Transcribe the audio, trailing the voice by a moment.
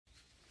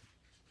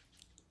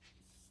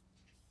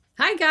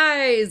Hi,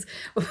 guys.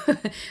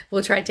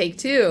 We'll try take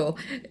two.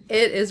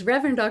 It is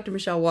Reverend Dr.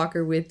 Michelle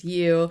Walker with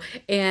you,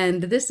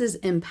 and this is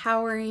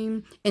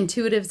Empowering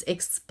Intuitives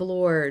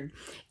Explored.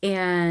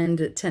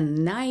 And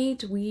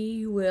tonight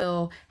we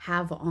will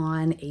have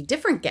on a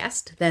different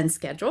guest than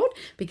scheduled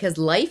because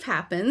life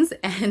happens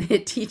and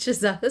it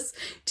teaches us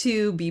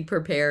to be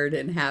prepared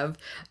and have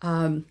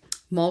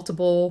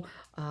multiple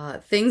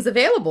things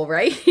available,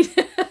 right?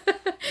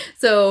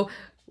 So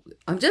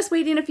I'm just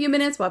waiting a few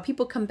minutes while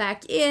people come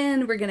back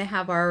in. We're going to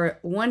have our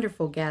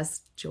wonderful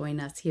guest join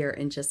us here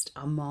in just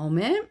a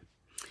moment.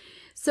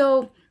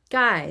 So,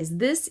 guys,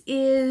 this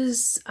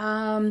is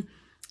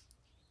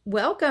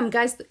welcome.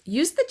 Guys,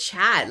 use the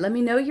chat. Let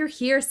me know you're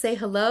here. Say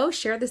hello.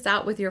 Share this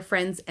out with your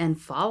friends and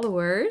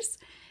followers.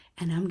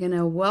 And I'm going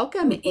to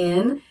welcome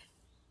in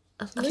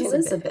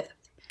Elizabeth.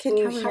 Can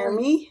you hear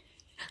me?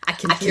 I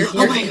can hear you.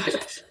 Oh my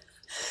gosh.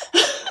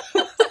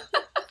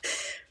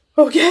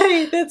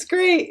 Okay, that's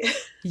great.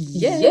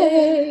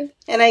 Yay!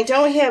 And I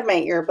don't have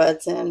my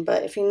earbuds in,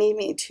 but if you need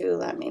me to,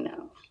 let me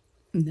know.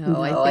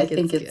 No, I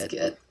think it's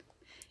good.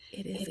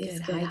 It is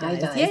good. Hi,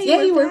 guys.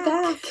 Yay, we're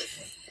back.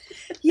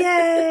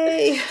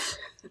 Yay!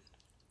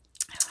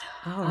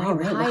 All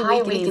right. Hi,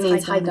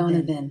 Awakenings. Hi,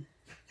 Donovan.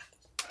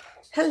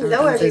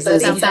 Hello, Does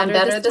everybody. it sound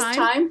better this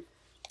time?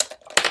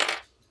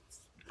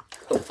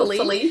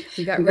 Hopefully.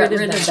 We got rid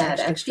of that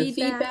extra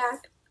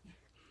feedback.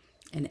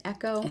 An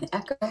echo.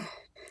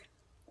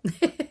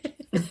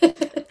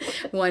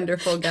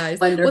 Wonderful,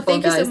 guys. Well,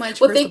 thank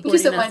you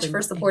so much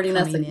for supporting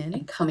us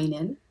and coming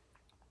in.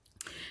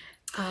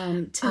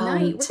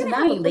 Tonight we're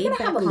going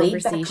to have a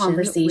laid-back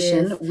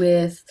conversation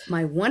with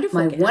my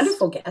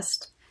wonderful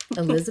guest,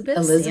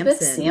 Elizabeth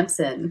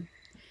Sampson.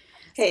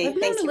 Hey,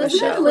 thank you,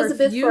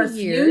 Elizabeth for a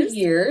few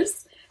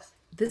years.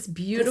 This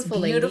beautiful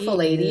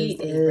lady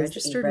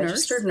is a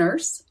registered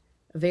nurse,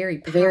 a very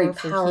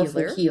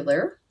powerful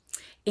healer,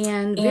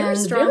 and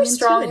very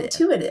strong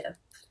intuitive.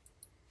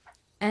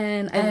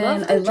 And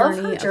I love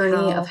her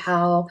journey of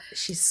how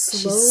she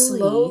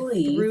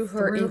slowly through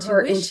her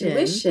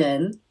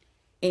intuition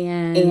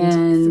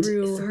and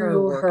through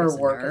her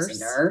work as a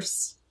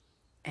nurse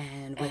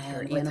and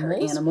with her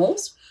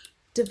animals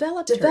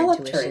developed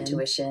her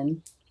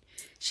intuition.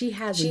 She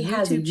has a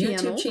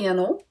YouTube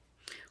channel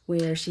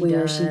where she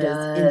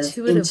does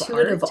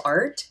intuitive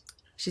art.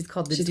 She's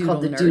called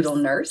the Doodle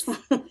Nurse.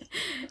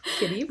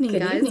 Good evening,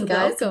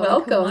 guys.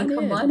 Welcome.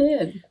 Come on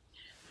in.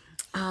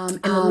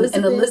 And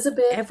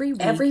Elizabeth every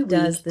week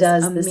does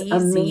this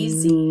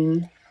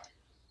amazing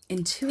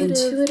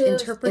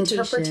intuitive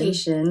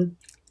interpretation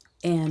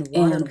and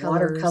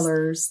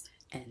watercolors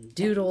and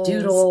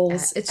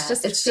doodles. It's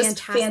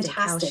just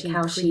fantastic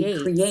how she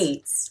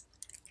creates.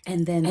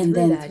 And then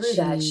through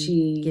that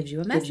she gives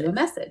you a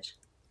message.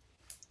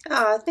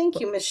 Oh, thank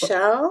you,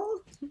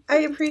 Michelle. I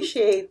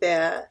appreciate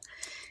that.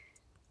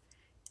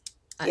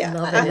 I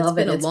love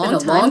it. It's been a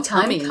long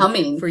time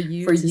coming for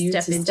you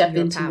to step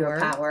into your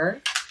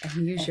power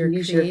and use your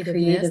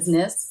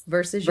creativeness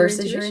versus your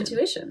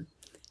intuition.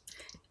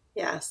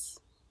 Yes.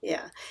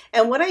 Yeah.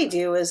 And what I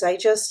do is I'll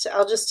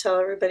just tell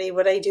everybody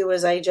what I do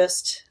is I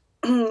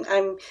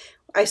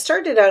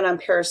started out on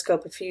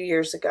Periscope a few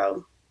years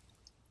ago,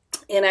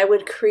 and I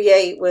would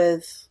create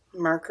with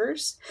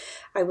markers.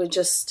 I would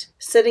just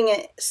sit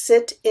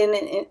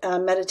in a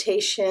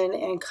meditation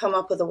and come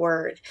up with a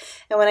word.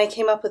 And when I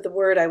came up with the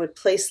word, I would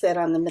place that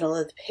on the middle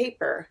of the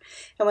paper.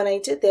 And when I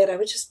did that, I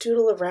would just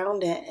doodle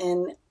around it.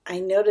 And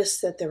I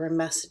noticed that there were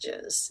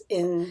messages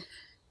in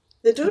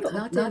the doodle.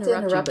 Not to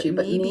interrupt you,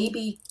 but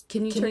maybe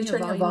can you turn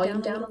your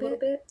volume down a little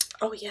bit?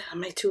 Oh yeah,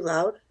 am I too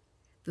loud?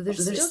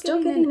 There's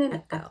still getting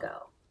an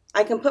echo.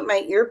 I can put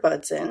my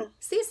earbuds in.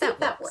 See if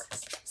that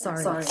works.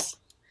 Sorry.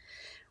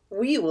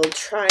 We will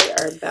try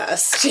our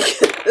best to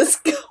get this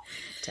going.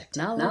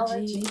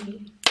 Technology.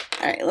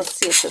 All right, let's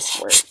see if this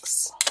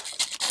works.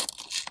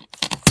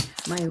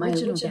 My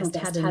original guest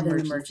had an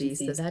emergency,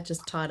 so that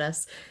just taught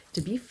us to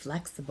be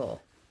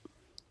flexible.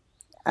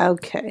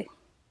 Okay.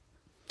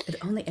 It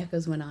only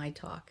echoes when I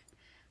talk.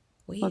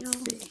 Well, let's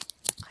see.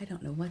 I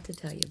don't know what to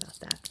tell you about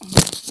that.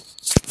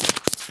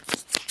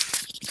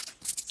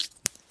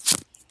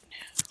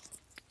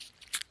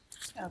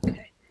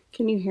 Okay.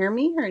 Can you hear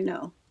me or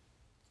no?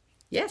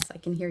 Yes, I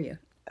can hear you.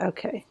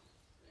 Okay.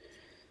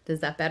 Does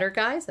that better,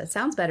 guys? That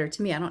sounds better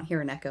to me. I don't hear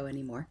an echo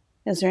anymore.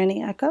 Is there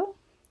any echo?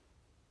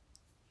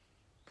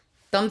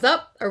 Thumbs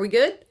up. Are we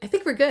good? I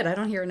think we're good. I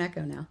don't hear an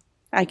echo now.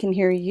 I can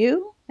hear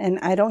you, and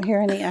I don't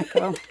hear any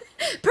echo.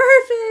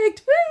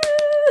 Perfect. Woo!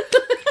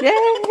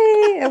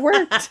 Yay! It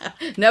worked.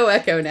 No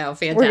echo now.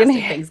 Fantastic.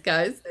 Thanks,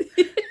 guys.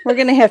 We're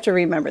gonna have to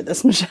remember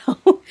this,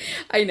 Michelle.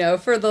 I know,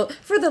 for the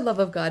love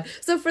of God.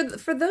 So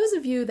for those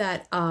of you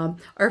that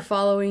are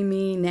following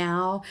me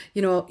now,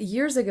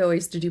 years ago I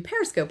used to do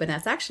Periscope, and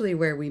that's actually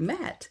where we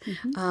met.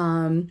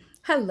 Mm-hmm.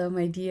 Hello,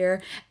 my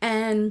dear.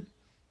 And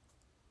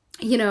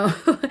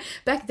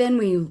back then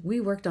we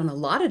worked on a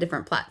lot of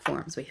different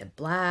platforms. We had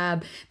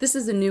Blab. This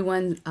is a new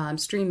one,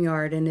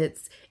 StreamYard, and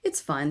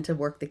it's fun to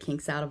work the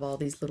kinks out of all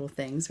these little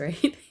things,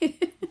 right?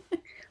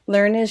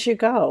 Learn as you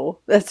go.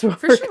 That's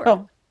what we're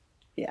going.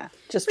 Yeah,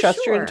 just trust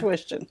your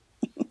intuition.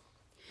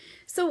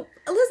 So,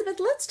 Elizabeth,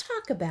 let's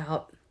talk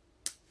about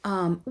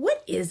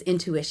what is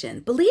intuition?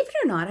 Believe it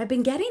or not, I've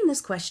been getting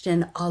this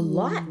question a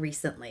lot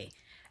recently.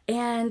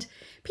 And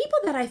people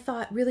that I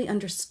thought really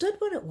understood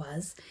what it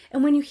was.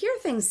 And when you hear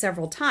things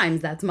several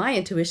times, that's my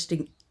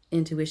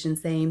intuition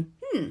saying,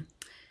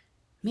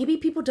 maybe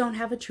people don't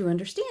have a true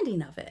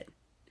understanding of it.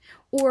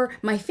 Or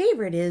my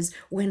favorite is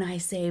when I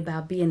say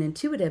about being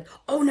intuitive,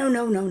 oh,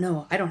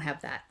 no, I don't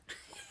have that.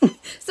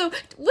 So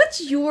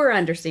what's your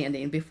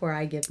understanding before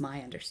I give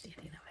my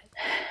understanding of it?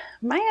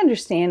 My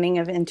understanding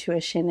of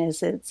intuition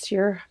is it's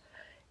your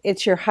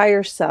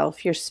higher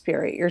self, your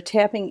spirit. You're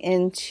tapping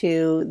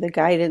into the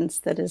guidance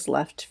that is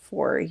left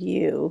for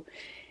you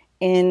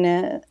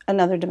in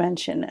another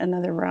dimension,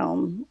 another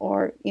realm,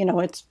 or,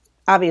 it's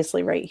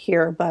obviously right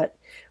here, but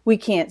we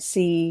can't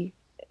see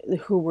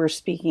who we're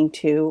speaking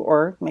to,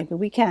 or maybe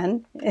we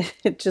can.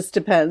 It just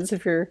depends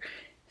if you're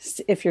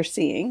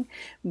seeing,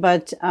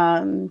 but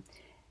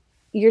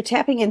you're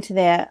tapping into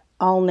that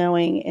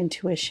all-knowing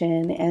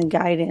intuition and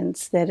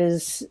guidance that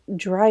is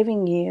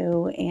driving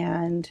you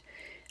and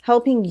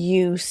helping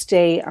you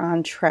stay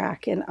on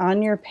track and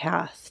on your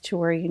path to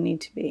where you need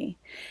to be.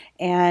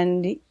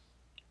 And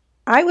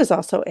I was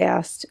also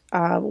asked,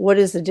 what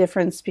is the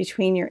difference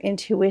between your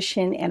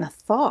intuition and a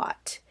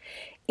thought?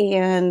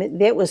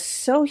 And that was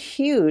so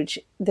huge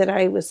that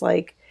I was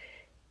like,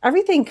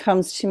 everything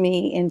comes to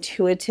me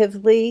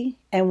intuitively.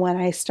 And when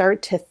I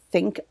start to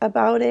think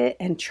about it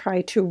and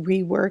try to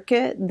rework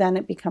it, then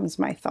it becomes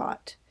my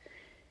thought.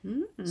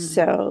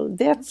 So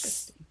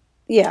that's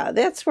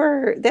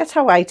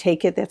how I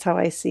take it. That's how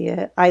I see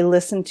it. I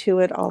listen to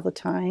it all the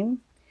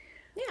time.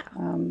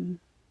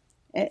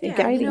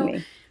 Guiding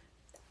me.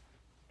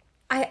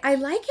 I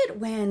like it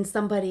when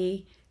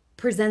somebody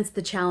presents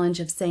the challenge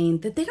of saying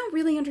that they don't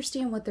really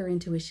understand what their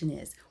intuition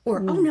is, or,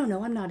 oh,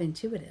 no, I'm not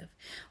intuitive.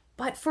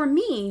 But for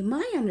me,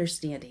 my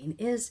understanding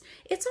is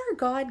it's our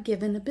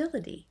God-given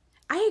ability.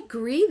 I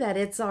agree that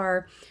it's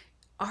our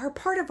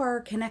part of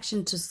our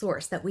connection to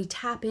source that we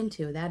tap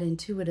into, that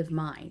intuitive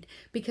mind,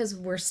 because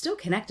we're still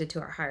connected to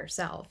our higher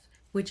self,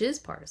 which is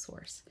part of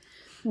source.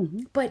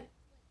 But,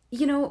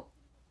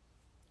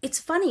 it's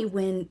funny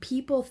when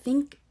people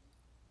think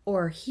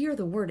or hear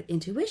the word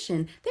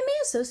intuition, they may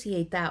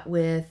associate that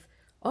with,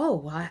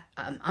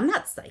 I'm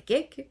not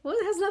psychic. Well,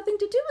 it has nothing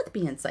to do with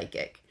being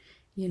psychic.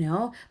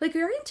 Like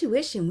our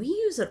intuition, we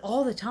use it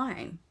all the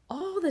time,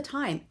 all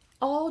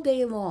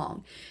day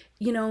long.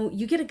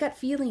 You get a gut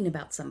feeling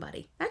about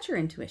somebody. That's your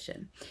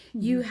intuition.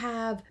 You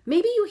have,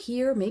 maybe you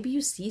hear, maybe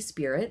you see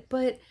spirit,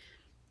 but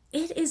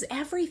it is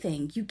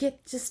everything. You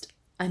get just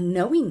a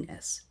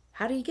knowingness.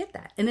 How do you get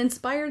that? An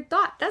inspired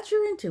thought. That's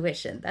your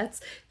intuition.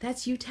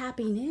 That's you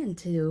tapping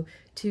into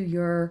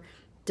your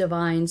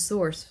divine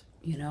source,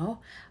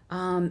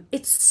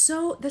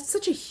 that's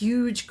such a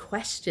huge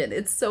question.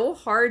 It's so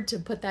hard to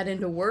put that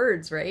into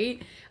words,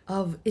 right?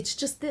 Of it's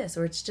just this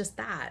or it's just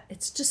that.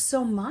 It's just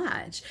so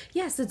much.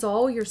 Yes, it's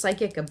all your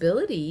psychic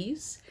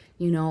abilities,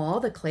 all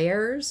the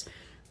clairs.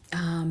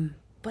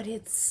 But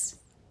it's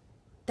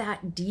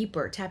that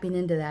deeper, tapping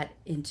into that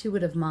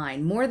intuitive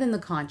mind more than the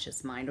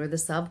conscious mind or the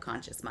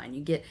subconscious mind.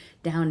 You get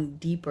down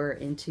deeper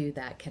into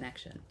that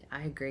connection.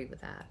 I agree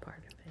with that part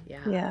of it.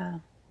 Yeah.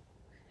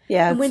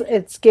 Yeah,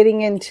 it's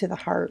getting into the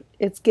heart.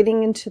 It's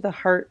getting into the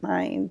heart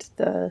mind,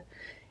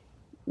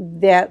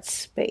 that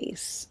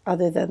space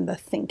other than the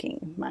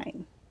thinking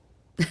mind.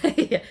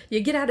 Yeah, you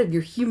get out of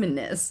your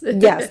humanness.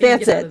 Yes,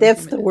 that's it.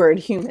 That's the word,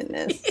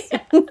 humanness.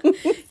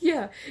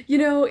 Yeah.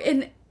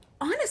 And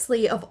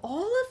honestly, of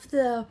all of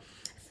the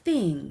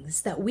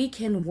things that we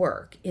can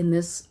work in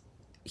this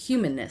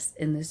humanness,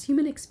 in this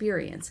human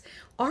experience,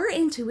 our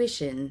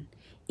intuition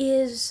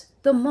is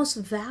the most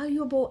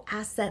valuable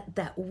asset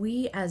that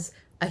we as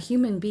a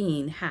human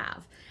being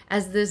have,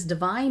 as this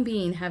divine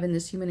being having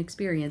this human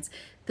experience.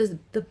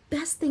 The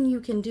best thing you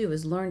can do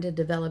is learn to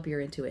develop your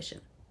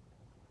intuition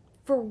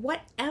for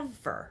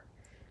whatever,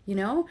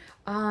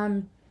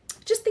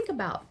 just think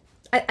about,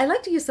 I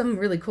like to use some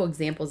really cool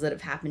examples that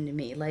have happened to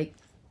me. Like,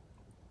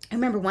 I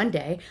remember one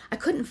day I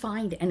couldn't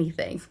find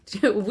anything.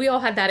 We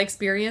all had that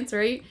experience,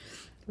 right?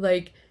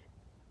 Like,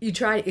 you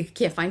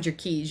can't find your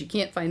keys, you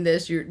can't find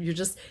this, you're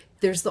just,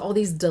 there's all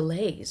these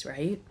delays,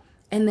 right?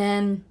 And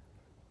then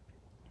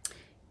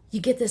you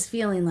get this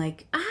feeling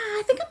like,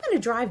 I think I'm going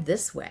to drive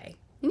this way.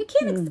 And you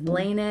can't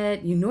explain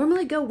it. You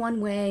normally go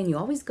one way and you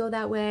always go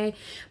that way.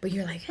 But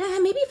you're like,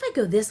 maybe if I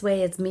go this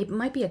way, it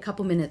might be a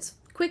couple minutes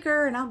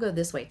quicker and I'll go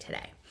this way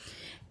today.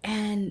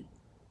 And,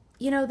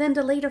 then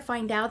to later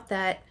find out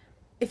that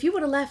if you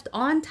would have left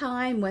on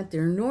time, went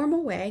their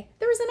normal way,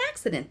 there was an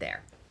accident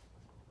there,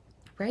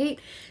 right?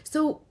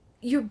 So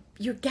you're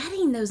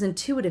getting those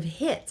intuitive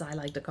hits, I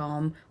like to call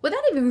them,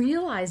 without even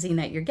realizing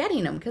that you're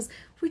getting them, because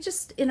we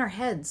just, in our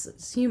heads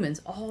as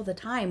humans all the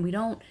time, we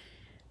don't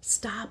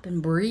stop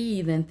and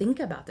breathe and think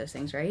about those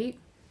things, right?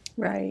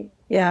 Right.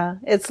 Yeah.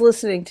 It's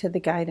listening to the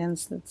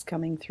guidance that's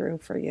coming through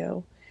for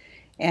you.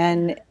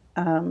 And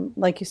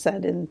like you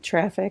said, in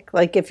traffic.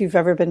 Like if you've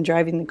ever been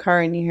driving the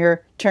car and you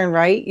hear turn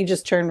right, you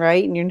just turn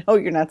right and you know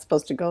you're not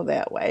supposed to go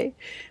that way.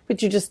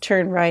 But you just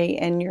turn right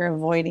and you're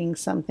avoiding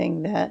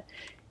something that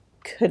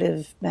could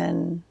have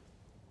been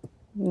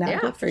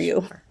not good for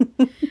you. Sure.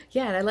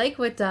 Yeah, and I like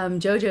what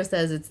Jojo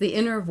says. It's the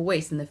inner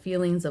voice and the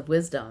feelings of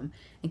wisdom.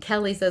 And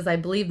Kelly says, I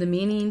believe the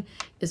meaning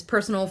is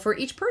personal for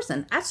each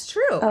person. That's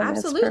true. Oh,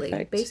 absolutely.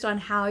 That's based on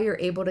how you're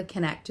able to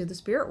connect to the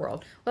spirit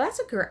world. Well, that's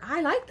a great,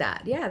 I like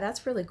that. Yeah,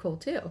 that's really cool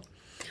too.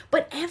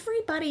 But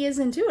everybody is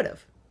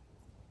intuitive.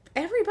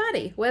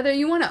 Everybody, whether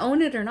you want to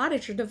own it or not,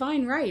 it's your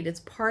divine right.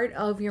 It's part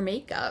of your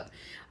makeup.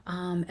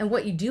 And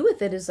what you do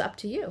with it is up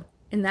to you.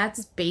 And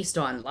that's based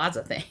on lots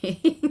of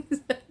things.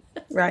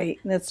 Right.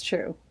 That's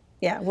true.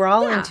 Yeah. We're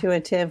all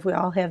intuitive. We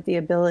all have the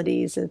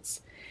abilities.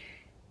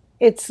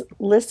 It's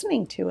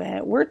listening to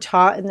it. We're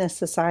taught in this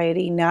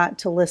society not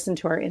to listen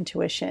to our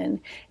intuition.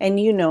 And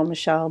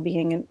Michelle,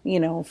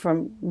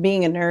 from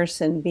being a nurse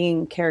and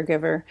being a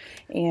caregiver,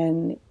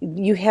 and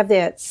you have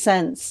that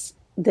sense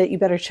that you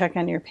better check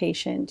on your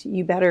patient.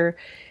 You better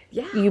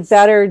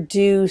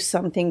do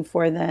something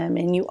for them.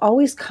 And you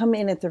always come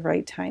in at the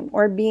right time.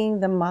 Or being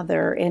the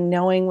mother and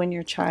knowing when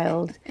your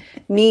child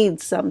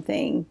needs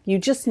something. You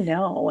just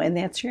know, and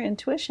that's your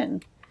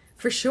intuition.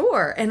 For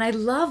sure. And I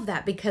love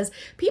that because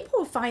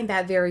people find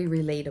that very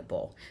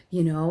relatable.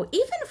 Even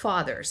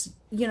fathers,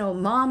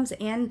 moms,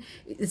 and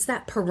it's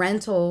that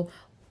parental,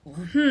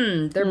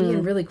 they're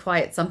being really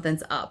quiet,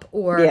 something's up,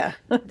 or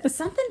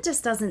something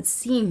just doesn't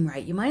seem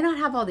right. You might not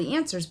have all the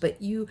answers,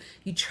 but you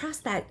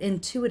trust that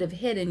intuitive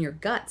hit in your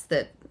guts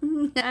that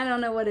I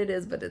don't know what it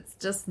is, but it's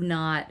just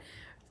not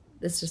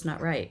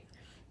right,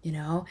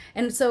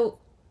 And so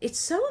it's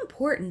so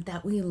important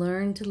that we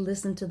learn to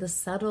listen to the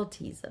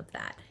subtleties of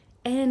that.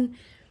 And,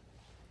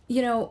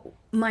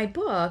 my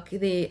book,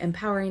 The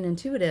Empowering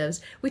Intuitives,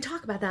 we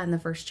talk about that in the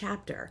first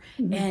chapter.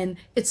 Mm-hmm. And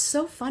it's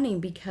so funny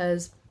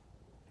because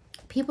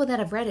people that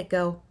have read it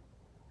go,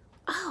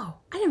 oh,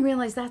 I didn't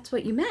realize that's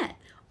what you meant.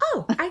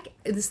 Oh,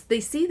 they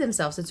see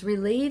themselves. It's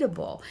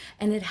relatable.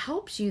 And it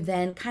helps you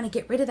then kind of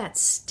get rid of that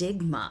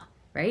stigma,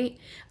 right?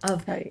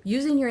 Of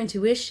using your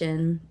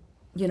intuition.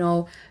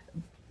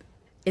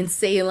 In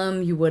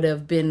Salem, you would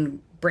have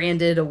been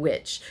branded a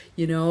witch.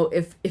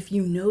 If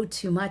you know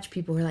too much,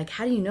 people are like,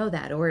 how do you know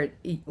that?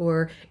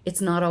 Or it's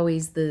not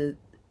always the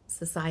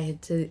society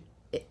to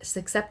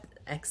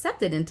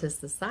accept it into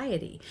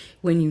society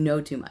when you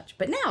know too much.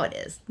 But now it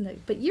is.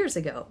 But years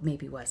ago,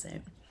 maybe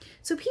wasn't.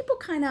 So people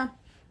kind of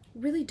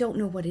really don't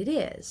know what it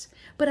is.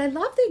 But I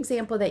love the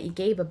example that you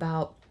gave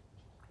about,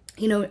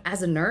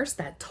 as a nurse,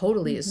 that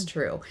totally is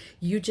true.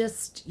 You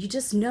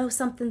just know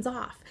something's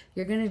off.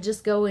 You're going to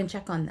just go and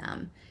check on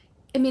them.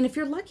 I mean, if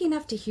you're lucky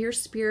enough to hear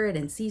spirit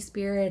and see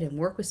spirit and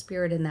work with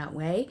spirit in that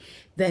way,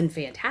 then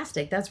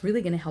fantastic. That's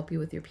really going to help you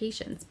with your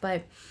patients.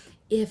 But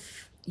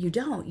if you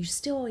don't, you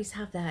still always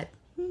have that,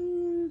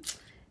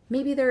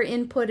 maybe their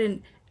input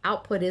and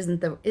output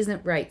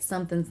isn't right.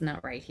 Something's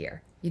not right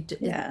here.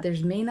 There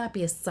may not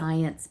be a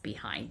science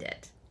behind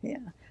it. Yeah.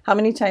 How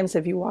many times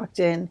have you walked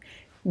in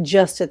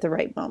just at the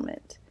right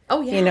moment?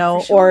 Oh, yeah.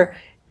 For sure. Or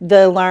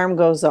the alarm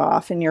goes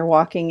off and you're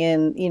walking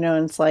in,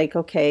 and it's like,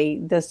 okay,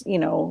 this,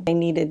 they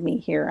needed me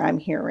here. I'm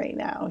here right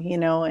now,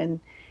 and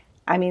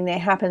I mean, that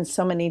happens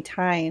so many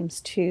times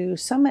to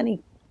so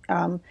many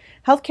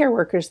healthcare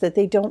workers that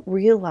they don't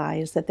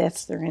realize that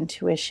that's their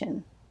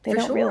intuition. They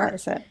don't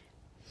realize it.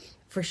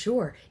 For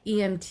sure.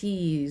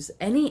 EMTs,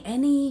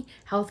 any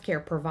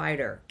healthcare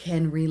provider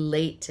can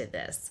relate to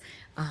this,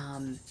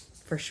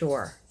 for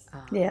sure.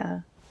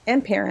 Yeah.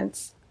 And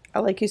parents.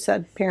 Like you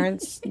said,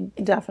 parents,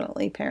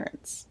 definitely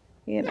parents,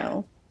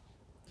 know.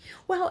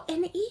 Well,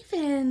 and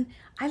even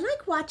I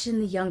like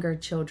watching the younger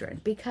children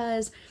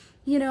because,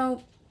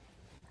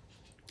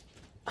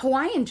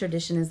 Hawaiian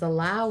tradition is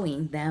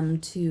allowing them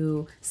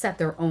to set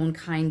their own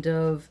kind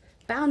of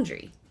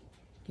boundary,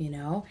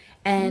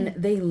 and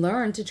they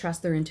learn to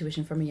trust their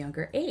intuition from a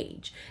younger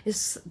age.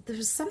 There's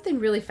something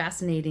really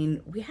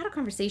fascinating. We had a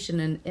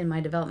conversation in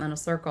my developmental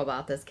circle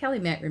about this. Kelly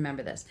might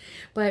remember this,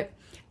 but,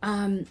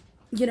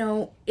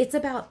 it's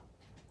about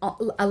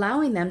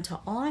allowing them to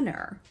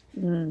honor.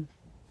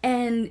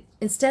 And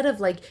instead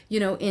of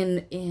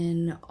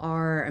in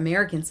our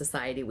American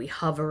society, we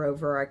hover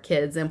over our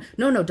kids and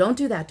no, don't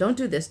do that. Don't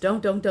do this.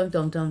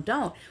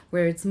 Don't.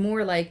 Where it's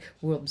more like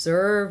we'll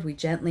observe, we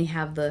gently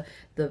have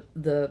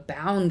the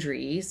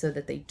boundary so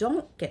that they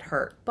don't get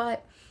hurt.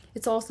 But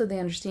it's also the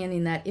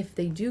understanding that if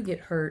they do get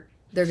hurt,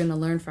 they're going to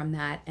learn from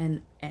that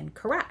and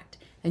correct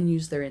and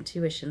use their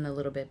intuition a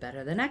little bit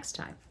better the next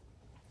time.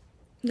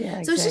 Yeah,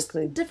 exactly. So it's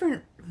just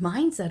different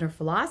mindset or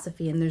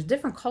philosophy, and there's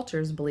different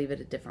cultures believe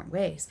it in different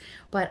ways.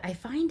 But I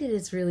find it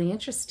is really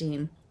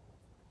interesting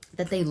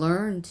that they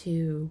learn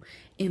to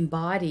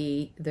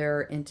embody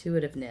their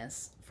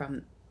intuitiveness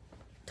from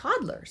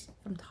toddlers,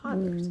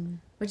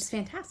 which is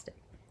fantastic.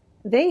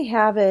 They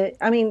have it.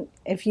 I mean,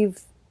 if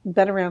you've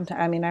been around,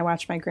 I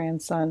watch my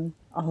grandson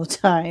all the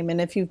time,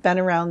 and if you've been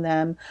around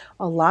them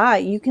a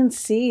lot, you can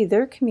see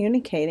they're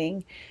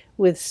communicating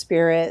with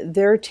spirit,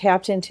 they're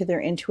tapped into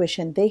their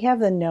intuition. They have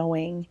the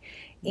knowing,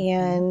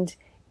 and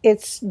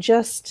it's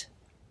just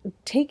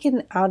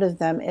taken out of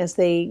them as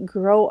they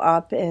grow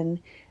up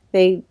and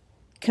they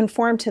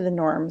conform to the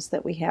norms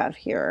that we have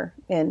here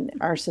in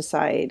our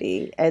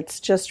society.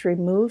 It's just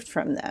removed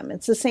from them.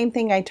 It's the same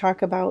thing I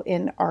talk about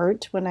in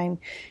art when I'm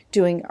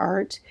doing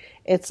art.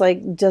 It's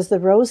like, does the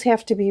rose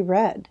have to be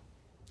red?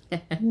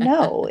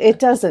 No, it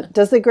doesn't.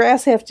 Does the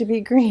grass have to be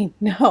green?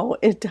 No,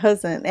 it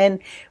doesn't. And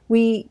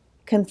we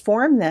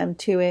conform them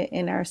to it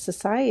in our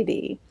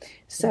society.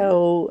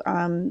 So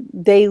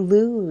they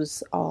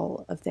lose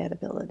all of that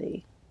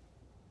ability.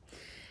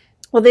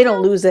 Well, they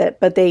don't lose it,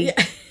 but they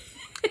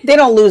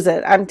don't lose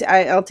it.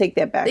 I'll take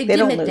that back. They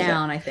don't dim lose it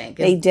down, it. I think.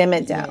 They dim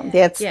it down.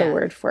 That's the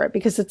word for it,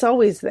 because it's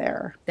always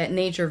there. That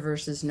nature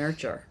versus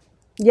nurture.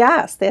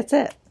 Yes, that's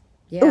it.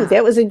 Yeah. Oh,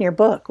 that was in your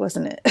book,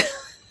 wasn't it?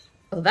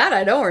 Well, that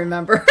I don't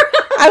remember.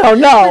 I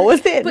don't know.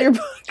 Was that in your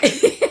book?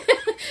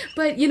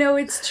 But,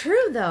 it's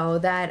true, though,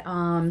 that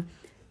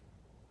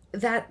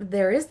that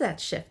there is that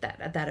shift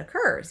that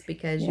occurs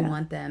because you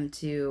want them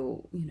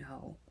to,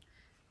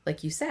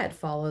 like you said,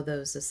 follow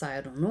those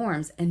societal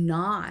norms and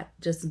not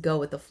just go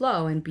with the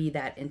flow and be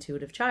that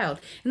intuitive child.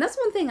 And that's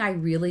one thing I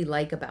really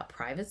like about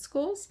private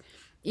schools,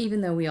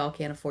 even though we all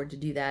can't afford to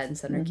do that and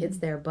send our kids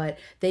there, but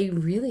they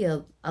really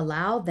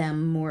allow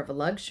them more of a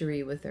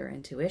luxury with their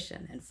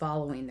intuition and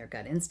following their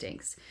gut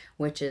instincts,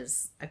 which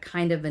is a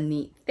kind of a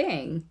neat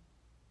thing.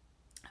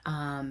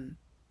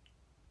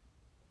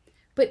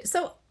 But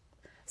so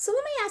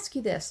let me ask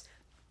you this.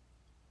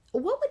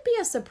 What would be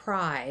a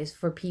surprise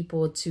for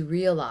people to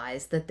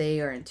realize that they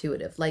are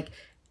intuitive? Like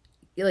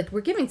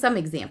we're giving some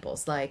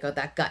examples, like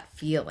that gut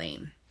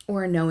feeling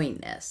or a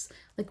knowingness.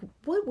 Like,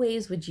 what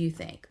ways would you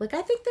think? Like,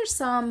 I think there's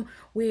some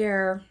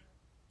where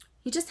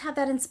you just have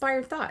that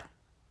inspired thought.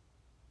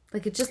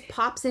 Like, it just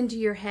pops into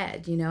your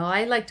head,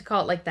 I like to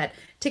call it like that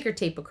ticker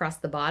tape across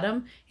the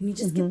bottom. And you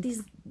just get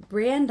these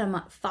random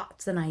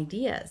thoughts and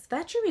ideas.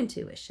 That's your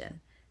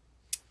intuition.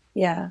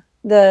 Yeah.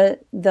 The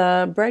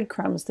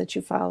breadcrumbs that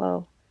you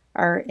follow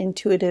are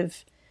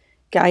intuitive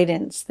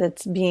guidance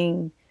that's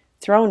being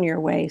thrown your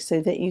way so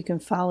that you can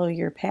follow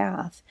your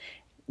path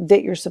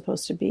that you're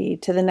supposed to be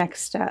to the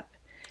next step.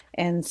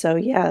 And so,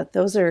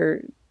 those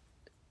are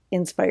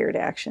inspired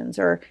actions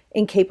or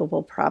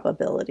incapable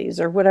probabilities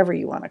or whatever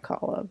you want to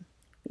call them.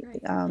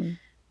 Right.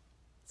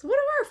 So what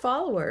are our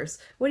followers?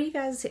 What do you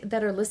guys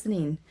that are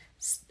listening?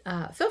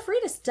 Feel free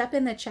to step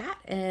in the chat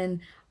and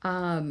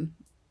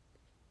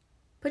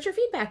put your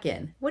feedback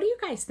in. What do you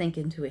guys think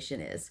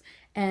intuition is?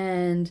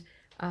 And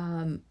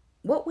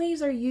what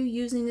ways are you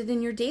using it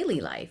in your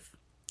daily life?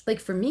 Like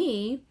for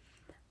me,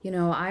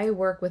 I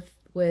work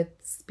with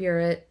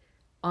spirit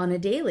on a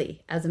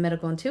daily as a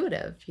medical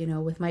intuitive,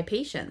 with my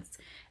patients.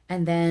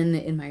 And then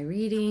in my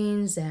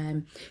readings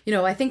and,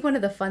 I think one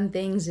of the fun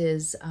things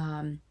is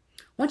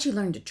once you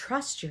learn to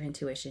trust your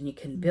intuition, you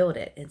can build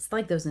it. It's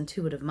like those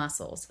intuitive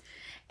muscles.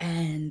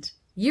 And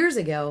years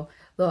ago,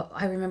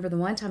 I remember the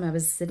one time I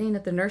was sitting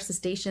at the nurse's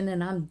station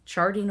and I'm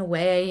charting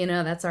away,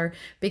 that's our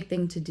big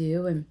thing to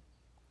do. And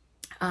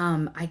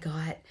I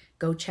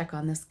go check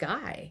on this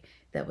guy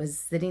that was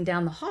sitting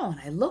down the hall, and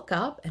I look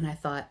up and I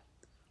thought,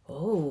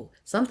 oh,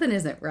 something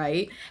isn't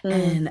right.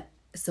 And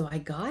so I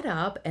got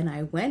up and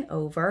I went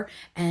over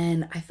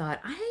and I thought,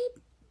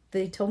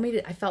 they told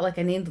me I felt like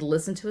I needed to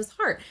listen to his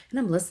heart. And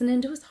I'm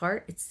listening to his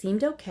heart. It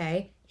seemed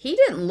okay. He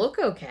didn't look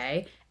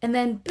okay. And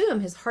then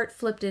boom, his heart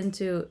flipped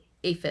into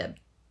AFib.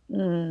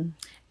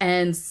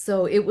 And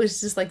so it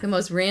was just like the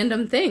most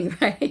random thing,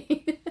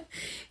 right?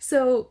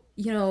 So,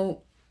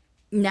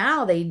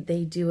 now they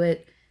do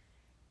it.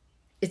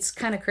 It's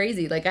kind of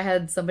crazy. Like I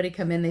had somebody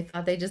come in, they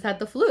thought they just had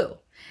the flu.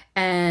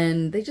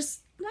 And they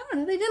just, I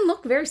don't know, they didn't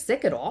look very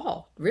sick at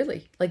all,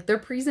 really. Like their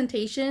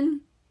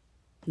presentation,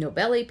 no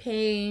belly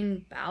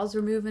pain, bowels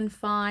were moving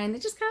fine. They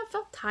just kind of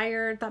felt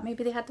tired, thought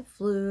maybe they had the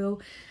flu.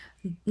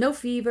 No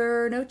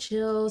fever, no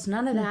chills,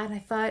 none of that. And I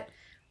thought,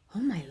 oh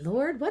my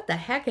Lord, what the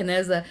heck? And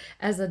as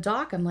a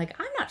doc, I'm like,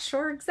 I'm not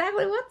sure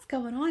exactly what's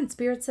going on.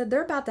 Spirit said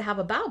they're about to have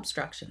a bowel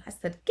obstruction. I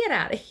said, get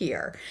out of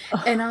here.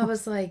 And I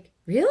was like,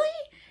 really?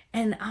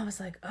 And I was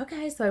like,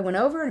 okay. So I went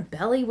over and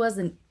belly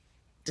wasn't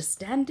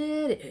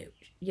distended.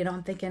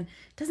 I'm thinking,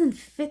 it doesn't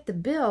fit the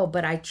bill,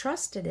 but I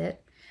trusted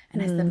it.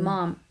 And I said,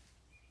 Mom,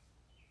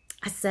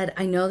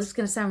 I know this is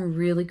going to sound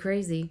really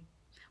crazy,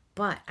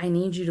 but I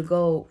need you to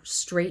go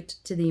straight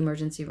to the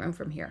emergency room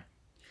from here.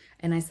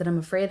 And I said, I'm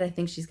afraid I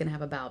think she's going to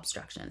have a bowel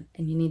obstruction,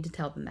 and you need to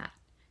tell them that.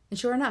 And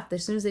sure enough,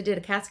 as soon as they did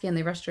a CAT scan,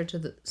 they rushed her to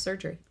the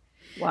surgery.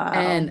 Wow.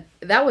 And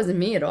that wasn't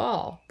me at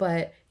all.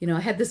 But, I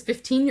had this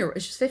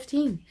 15-year-old, she's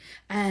 15,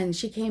 and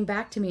she came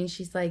back to me and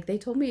she's like, they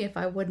told me if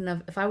I would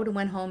have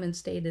went home and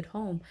stayed at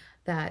home,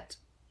 that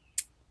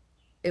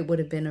it would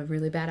have been a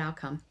really bad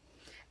outcome.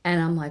 And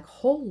I'm like,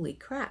 holy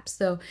crap.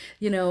 So,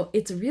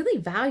 it's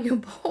really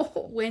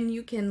valuable when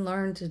you can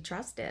learn to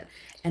trust it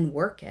and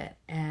work it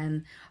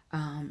and,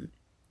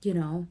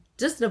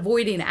 just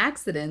avoiding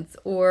accidents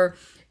or,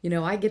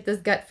 I get this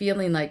gut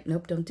feeling like,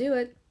 nope, don't do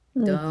it.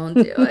 Don't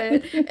do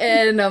it.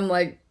 And I'm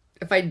like,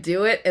 if I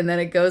do it and then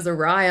it goes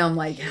awry, I'm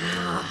like,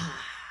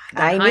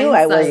 I knew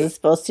I wasn't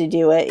supposed to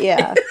do it.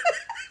 Yeah.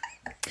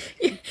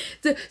 Yeah.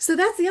 So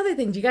that's the other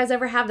thing. Do you guys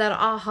ever have that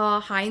aha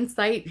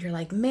hindsight? You're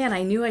like, man,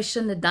 I knew I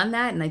shouldn't have done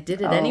that, and I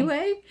did it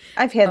anyway.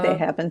 I've had that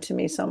happen to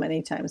me so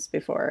many times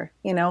before,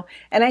 you know.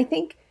 And I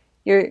think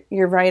you're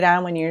right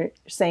on when you're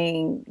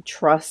saying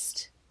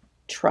trust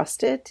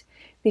it,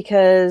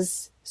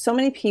 because so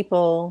many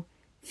people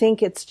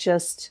think it's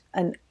just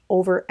an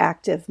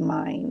overactive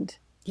mind.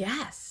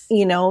 Yes.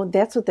 You know,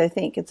 that's what they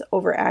think. It's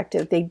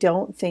overactive. They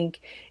don't think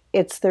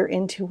it's their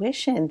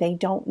intuition. They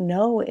don't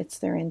know it's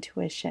their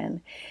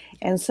intuition.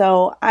 And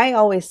so I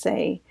always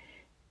say,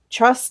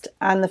 trust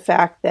on the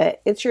fact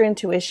that it's your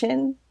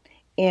intuition.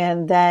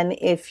 And then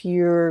if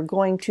you're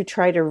going to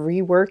try to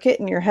rework it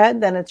in your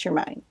head, then it's your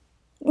mind.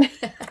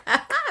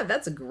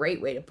 That's a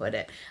great way to put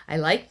it. I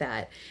like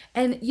that.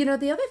 And, you know,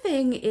 the other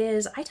thing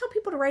is I tell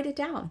people to write it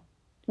down.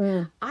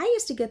 I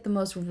used to get the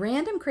most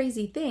random,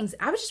 crazy things.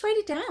 I would just write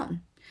it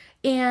down.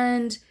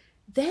 And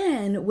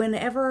then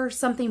whenever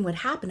something would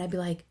happen, I'd be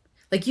like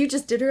you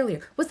just did earlier,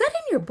 was that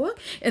in your book?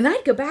 And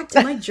I'd go back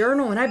to my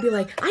journal and I'd be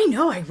like, I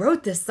know I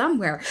wrote this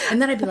somewhere.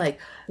 And then I'd be like,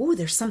 oh,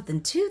 there's something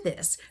to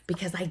this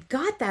because I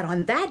got that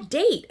on that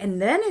date.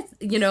 And then it's,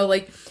 you know,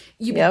 like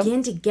you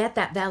begin to get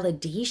that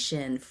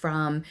validation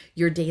from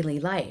your daily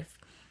life.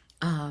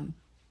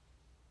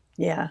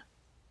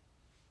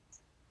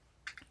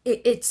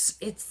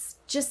 It's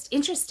just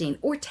interesting.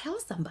 Or tell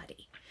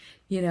somebody.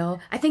 You know,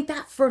 I think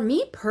that for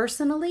me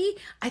personally,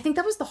 I think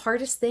that was the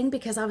hardest thing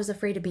because I was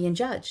afraid of being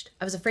judged.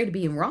 I was afraid of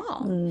being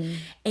wrong.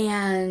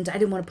 And I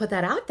didn't want to put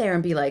that out there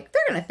and be like,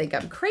 they're going to think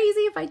I'm crazy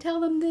if I tell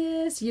them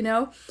this, you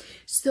know?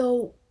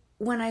 So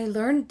when I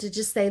learned to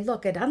just say,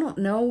 look, I don't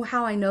know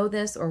how I know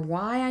this or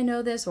why I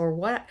know this or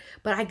what,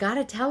 but I got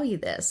to tell you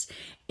this.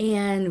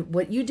 And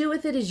what you do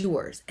with it is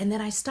yours. And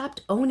then I stopped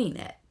owning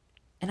it.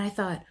 And I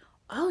thought,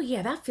 oh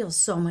yeah, that feels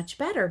so much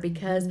better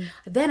because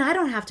then I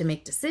don't have to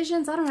make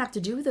decisions. I don't have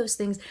to do those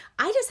things.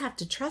 I just have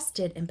to trust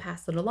it and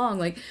pass it along.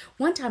 Like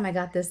one time I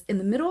got this in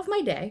the middle of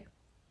my day.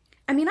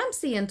 I mean, I'm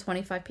seeing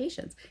 25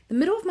 patients. The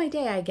middle of my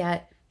day, I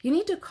get, you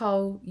need to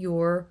call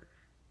your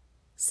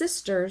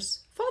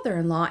sister's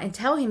father-in-law and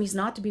tell him he's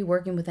not to be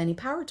working with any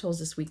power tools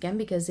this weekend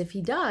because if he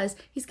does,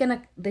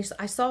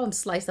 I saw him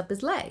slice up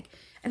his leg.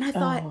 And I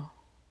thought,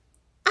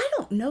 I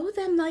don't know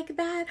them like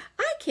that.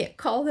 I can't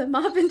call them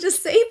up and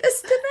just say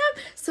this to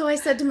them. So I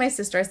said to my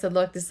sister, I said,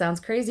 look, this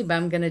sounds crazy, but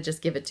I'm going to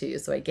just give it to you.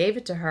 So I gave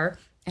it to her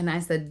and I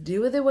said, do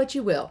with it what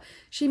you will.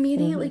 She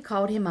immediately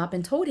called him up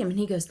and told him, and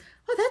he goes,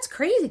 oh, that's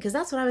crazy because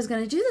that's what I was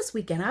going to do this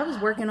weekend. I was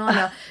working on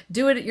a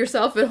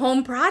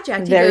do-it-yourself-at-home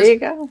project. You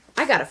go.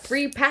 I got a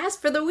free pass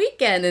for the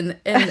weekend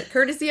and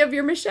courtesy of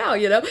your Michelle,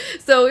 you know.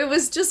 So it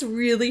was just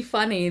really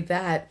funny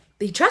that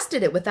he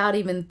trusted it without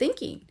even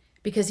thinking.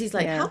 Because he's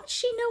like, how does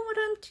she know what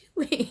I'm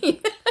doing?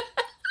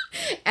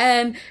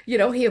 And, you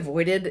know, he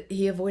avoided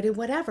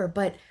whatever.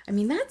 But I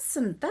mean, that's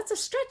a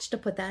stretch to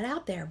put that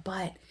out there.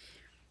 But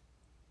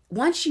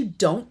once you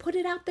don't put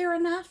it out there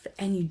enough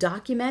and you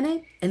document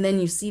it and then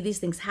you see these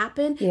things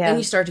happen, then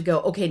you start to go,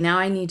 okay, now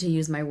I need to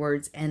use my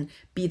words and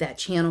be that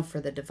channel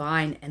for the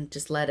divine and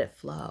just let it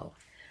flow.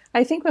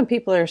 I think when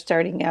people are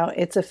starting out,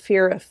 it's a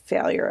fear of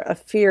failure, a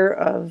fear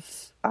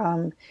of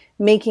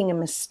making a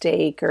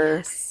mistake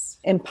or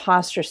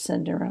imposter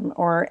syndrome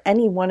or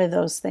any one of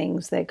those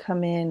things that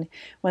come in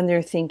when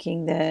they're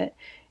thinking that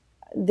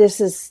this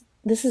is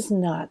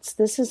nuts.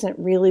 This isn't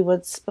really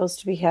what's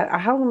supposed to be happening.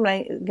 How am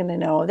I going to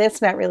know?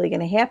 That's not really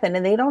going to happen.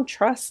 And they don't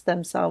trust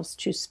themselves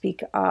to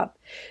speak up.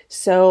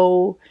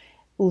 So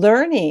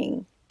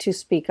learning to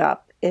speak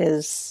up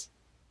is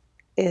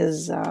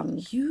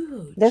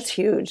huge. That's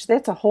huge.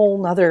 That's a whole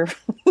nother.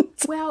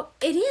 Well,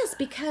 it is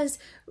because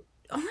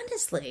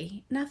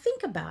honestly, now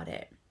think about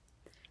it.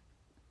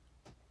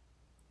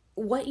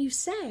 What you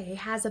say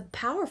has a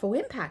powerful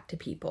impact to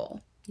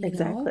people.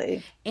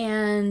 Exactly. Know?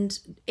 And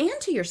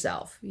to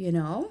yourself, you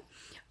know.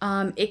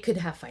 It could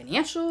have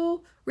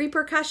financial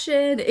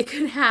repercussion. It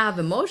could have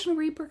emotional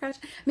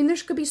repercussion. I mean, there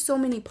could be so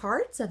many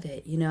parts of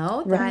it, you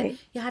know, that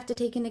you have to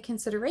take into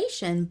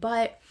consideration.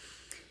 But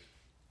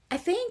I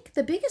think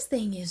the biggest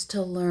thing is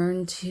to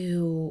learn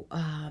to,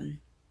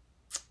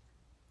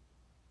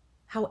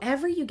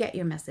 however you get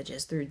your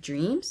messages, through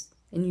dreams,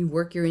 and you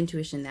work your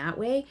intuition that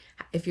way.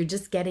 If you're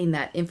just getting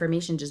that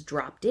information just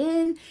dropped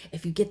in,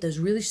 if you get those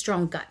really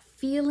strong gut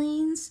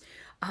feelings,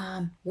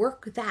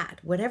 work that,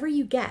 whatever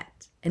you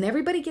get. And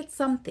everybody gets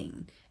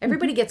something.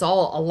 Everybody gets a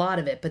lot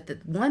of it, but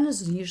the one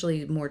is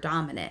usually more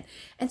dominant.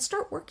 And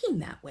start working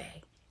that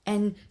way.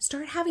 And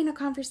start having a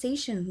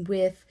conversation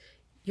with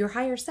your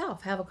higher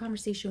self. Have a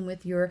conversation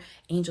with your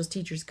angels,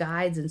 teachers,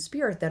 guides, and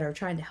spirit that are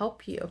trying to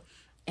help you.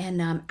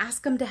 And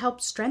ask them to help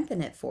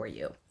strengthen it for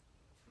you.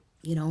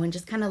 You know, and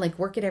just kind of like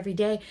work it every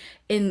day.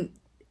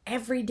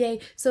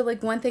 So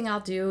like one thing I'll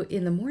do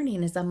in the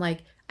morning is I'm like,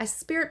 I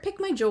spirit pick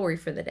my jewelry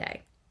for the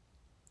day.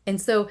 And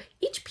so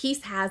each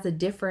piece has a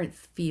different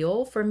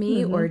feel for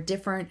me, or a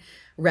different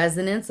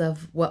resonance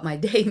of what my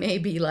day may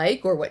be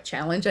like, or what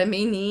challenge I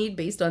may need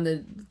based on the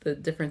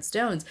different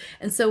stones.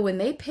 And so when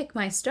they pick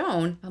my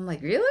stone, I'm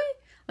like, really?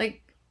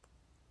 Like,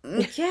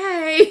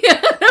 okay.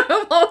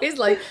 I'm always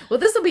like, well,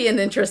 this will be an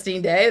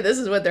interesting day. This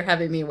is what they're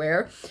having me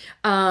wear.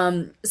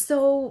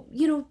 So,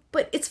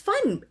 but it's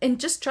fun,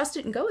 and just trust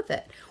it and go with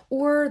it.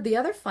 Or the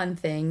other fun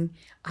thing,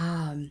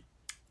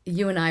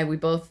 you and I, we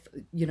both,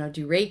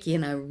 do Reiki,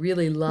 and I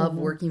really love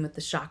working with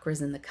the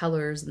chakras and the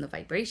colors and the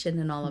vibration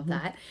and all of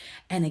that.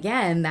 And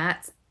again,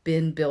 that's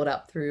been built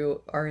up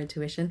through our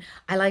intuition.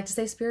 I like to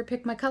say, Spirit,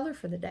 pick my color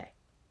for the day.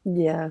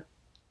 Yeah.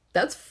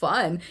 That's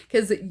fun,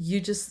 because you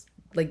just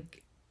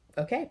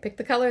okay, pick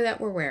the color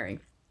that we're wearing.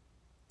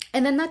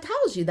 And then that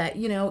tells you that,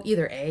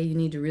 either A, you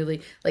need to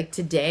really,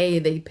 today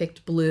they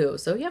picked blue.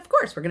 So yeah, of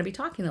course, we're going to be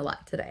talking a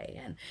lot today.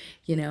 And,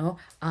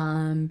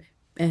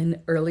 and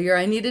earlier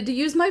I needed to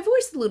use my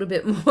voice a little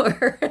bit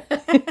more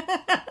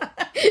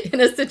in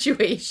a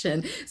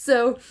situation.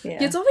 So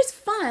It's always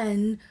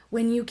fun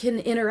when you can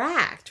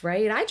interact,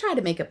 right? I try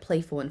to make it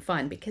playful and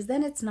fun, because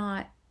then it's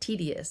not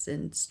tedious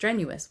and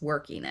strenuous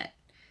working it.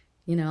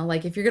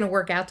 If you're going to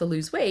work out to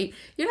lose weight,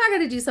 you're not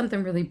going to do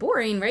something really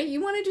boring, right?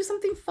 You want to do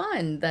something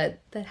fun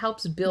that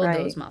helps build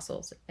those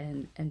muscles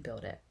and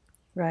build it.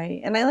 Right.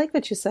 And I like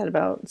what you said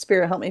about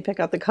Spirit, help me pick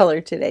out the color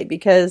today,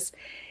 because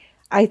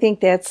I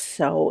think that's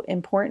so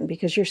important,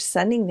 because you're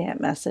sending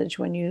that message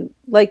when you,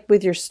 like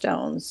with your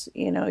stones,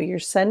 you're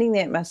sending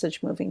that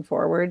message moving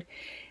forward.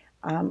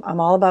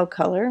 I'm all about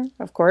color,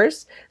 of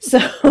course.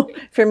 So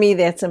for me,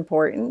 that's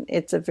important.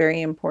 It's a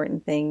very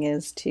important thing,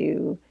 is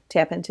to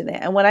tap into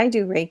that. And when I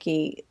do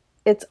Reiki,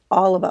 it's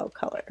all about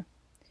color,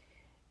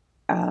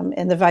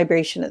 and the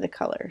vibration of the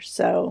color.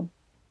 So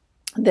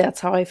that's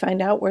how I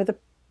find out where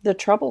the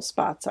trouble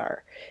spots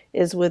are,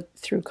 is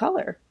through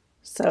color.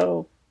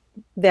 So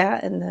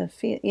that, and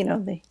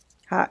the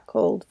hot,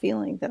 cold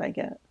feeling that I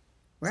get.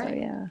 Right. So,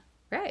 yeah.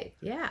 Right.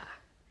 Yeah.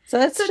 So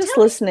that's just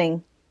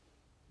listening.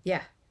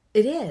 Yeah,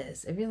 it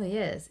is. It really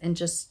is. And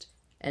trusting.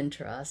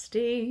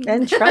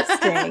 And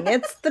trusting.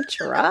 It's the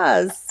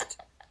trust.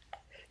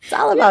 It's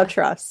all about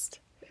trust.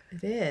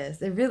 It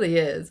is. It really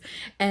is.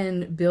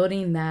 And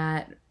building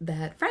that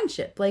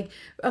friendship.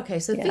 Okay,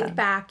 so think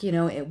back,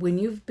 when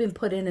you've been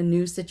put in a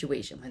new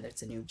situation, whether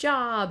it's a new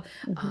job,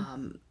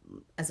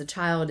 as a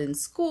child in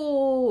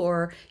school,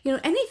 or,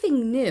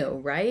 anything new,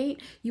 right?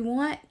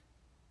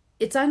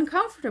 It's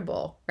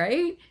uncomfortable,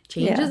 right?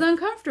 Change is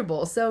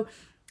uncomfortable. So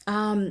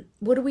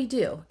what do we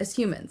do as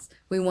humans?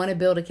 We want to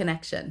build a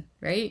connection,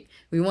 right?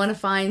 We want to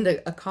find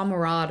a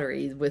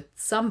camaraderie with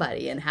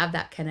somebody and have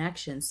that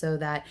connection, so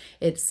that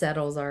it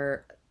settles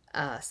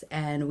us,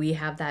 and we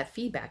have that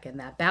feedback and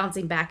that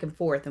bouncing back and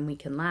forth, and we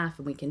can laugh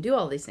and we can do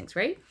all these things,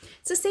 right?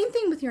 It's the same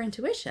thing with your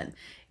intuition.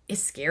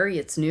 It's scary,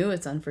 it's new,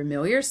 it's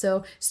unfamiliar.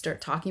 So start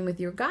talking with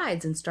your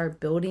guides and start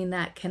building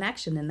that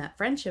connection and that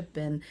friendship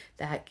and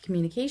that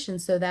communication,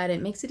 so that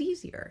it makes it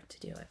easier to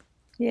do it.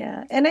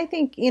 Yeah. And I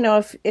think,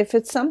 if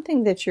it's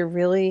something that you're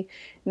really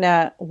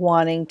not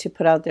wanting to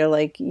put out there,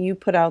 like you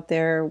put out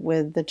there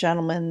with the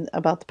gentleman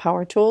about the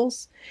power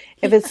tools,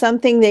 if it's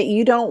something that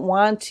you don't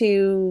want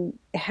to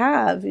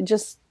have,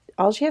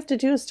 all you have to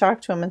do is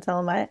talk to him and tell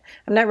him, I'm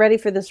not ready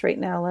for this right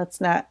now.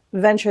 Let's not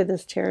venture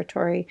this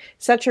territory.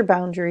 Set your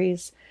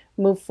boundaries,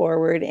 move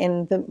forward.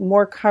 And the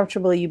more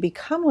comfortable you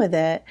become with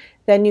it,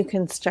 then you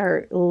can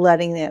start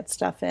letting that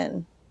stuff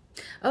in.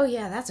 Oh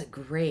yeah, that's a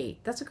great,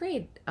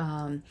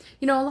 a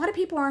lot of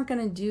people aren't going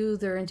to do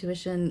their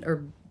intuition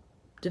or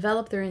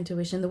develop their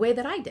intuition the way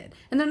that I did,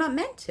 and they're not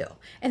meant to.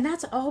 And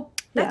that's all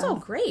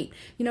great.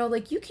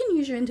 You can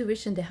use your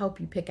intuition to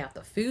help you pick out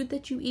the food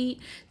that you eat,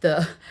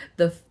 the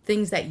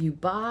things that you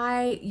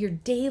buy, your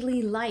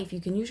daily life. You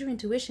can use your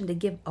intuition to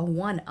give a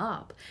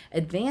one-up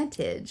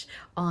advantage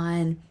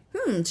on,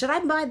 should I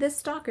buy this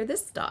stock or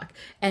this stock?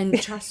 And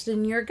trust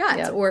in your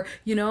gut, or,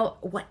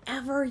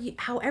 however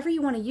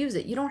you want to use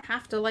it. You don't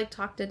have to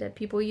talk to dead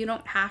people. You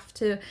don't have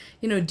to,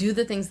 do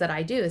the things that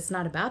I do. It's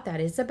not about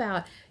that. It's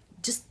about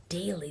just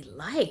daily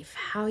life,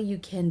 how you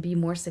can be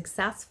more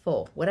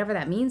successful, whatever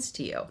that means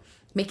to you.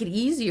 Make it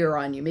easier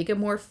on you, make it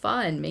more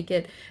fun, make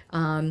it,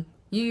 you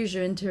use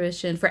your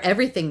intuition for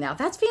everything now.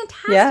 That's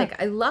fantastic. Yeah.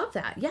 I love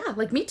that. Yeah,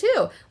 me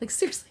too.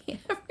 Seriously,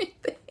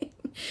 everything.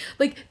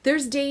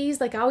 There's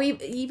days, I'll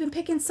even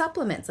pick in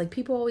supplements.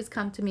 People always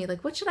come to me,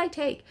 what should I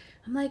take?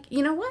 I'm like,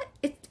 you know what?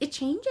 It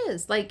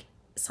changes.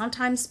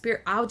 Sometimes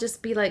I'll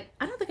just be like,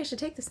 I don't think I should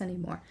take this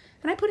anymore.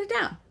 And I put it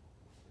down.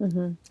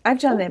 Mm-hmm. I've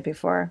done that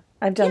before.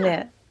 I've done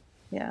that.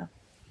 Yeah.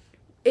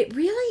 It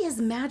really is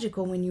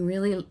magical when you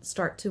really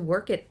start to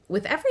work it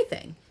with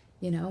everything,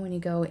 when you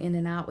go in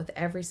and out with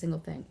every single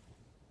thing.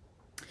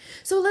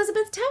 So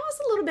Elizabeth, tell us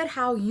a little bit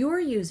how you're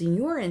using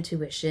your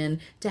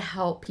intuition to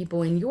help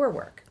people in your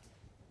work.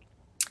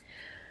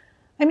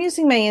 I'm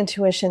using my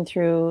intuition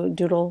through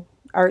doodle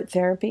art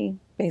therapy,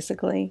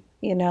 basically,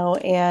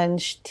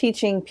 and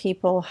teaching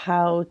people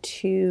how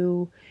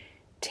to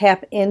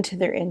tap into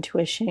their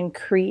intuition,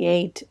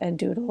 create a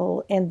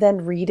doodle, and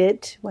then read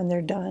it when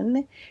they're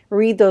done.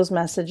 Read those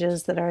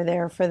messages that are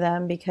there for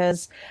them,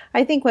 because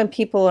I think when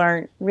people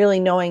aren't really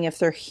knowing if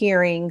they're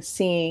hearing,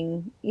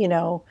 seeing,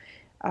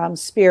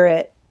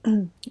 spirit,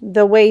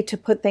 the way to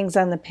put things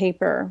on the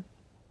paper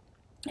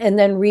and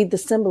then read the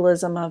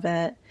symbolism of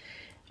it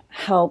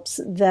helps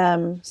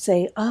them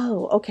say,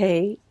 oh,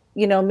 okay,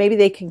 maybe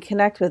they can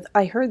connect with,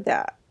 I heard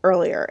that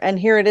earlier and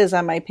here it is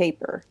on my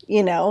paper,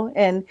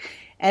 and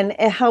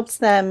it helps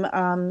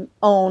them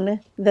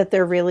own that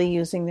they're really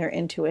using their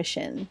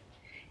intuition.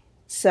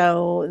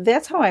 So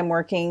that's how I'm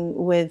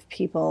working with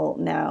people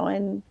now,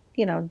 and,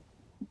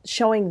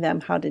 showing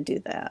them how to do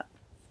that.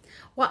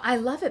 Well, I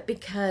love it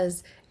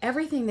because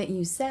everything that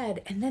you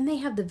said, and then they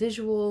have the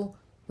visual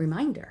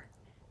reminder.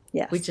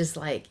 Yes. Which is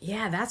like,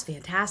 yeah, that's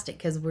fantastic,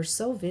 because we're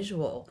so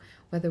visual,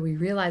 whether we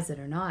realize it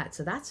or not.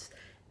 So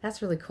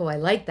that's really cool. I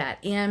like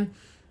that. And,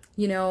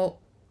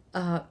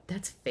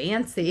 that's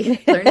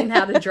fancy, learning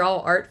how to draw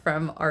art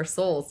from our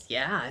souls.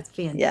 Yeah, it's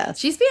fantastic. Yes.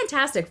 She's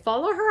fantastic.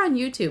 Follow her on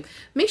YouTube.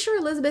 Make sure,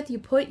 Elizabeth, you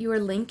put your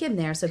link in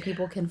there so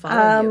people can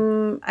follow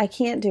you. I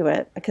can't do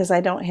it because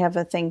I don't have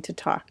a thing to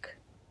talk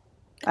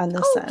on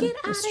this end. Get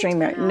out the of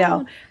streamer. town.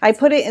 No, I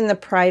put it in the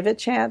private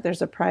chat.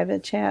 There's a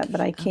private chat,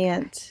 but I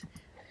can't.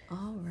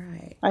 Okay. All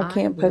right. I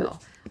can't put it.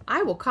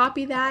 I will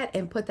copy that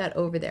and put that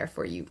over there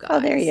for you guys. Oh,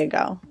 there you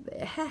go.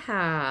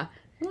 Yeah.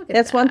 Look at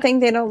That's that. one thing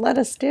they don't let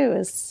us do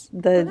is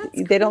they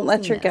don't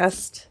let your craziness.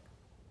 guest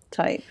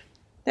type.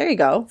 There you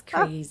go. It's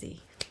crazy.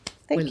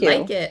 Thank we you.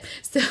 like it.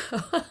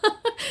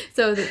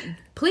 So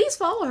please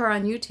follow her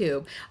on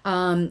YouTube.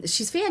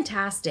 She's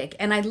fantastic.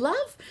 And I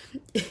love,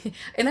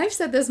 and I've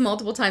said this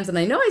multiple times, and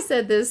I know I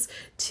said this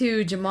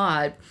to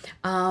Jamad,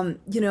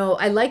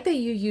 I like that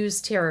you use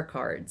tarot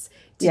cards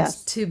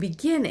to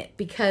begin it,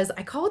 because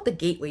I call it the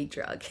gateway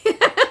drug.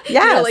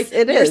 Yes,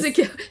 it is.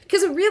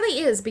 Because it really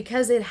is,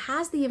 because it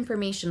has the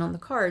information on the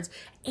cards,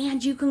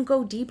 and you can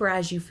go deeper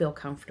as you feel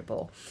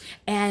comfortable.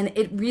 And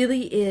it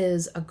really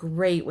is a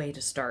great way to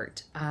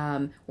start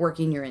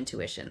working your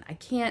intuition. I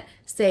can't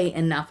say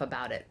enough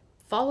about it.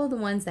 Follow the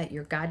ones that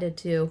you're guided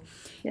to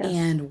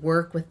and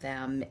work with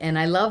them. And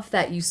I love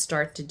that you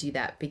start to do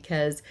that,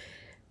 because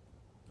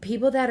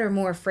people that are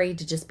more afraid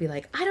to just be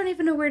like, I don't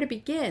even know where to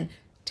begin.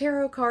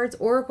 Tarot cards,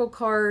 oracle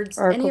cards,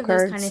 any of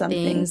those kind of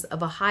things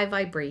of a high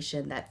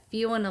vibration that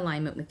feel in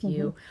alignment with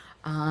you,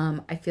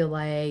 I feel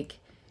like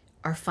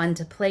are fun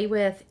to play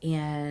with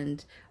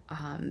and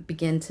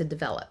begin to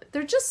develop.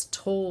 They're just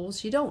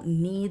tools. You don't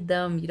need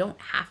them. You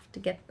don't have to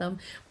get them.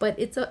 But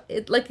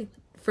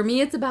for me,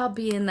 it's about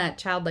being that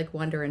childlike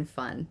wonder and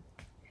fun.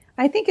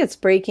 I think it's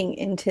breaking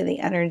into the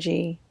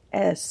energy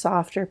at a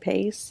softer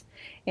pace.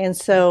 And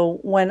so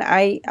when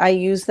I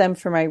use them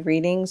for my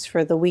readings,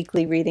 for the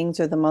weekly readings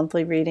or the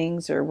monthly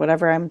readings or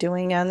whatever I'm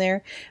doing on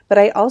there, but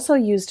I also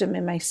used them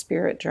in my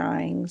spirit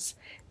drawings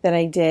that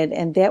I did.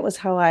 And that was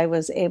how I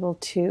was able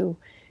to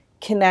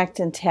connect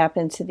and tap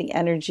into the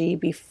energy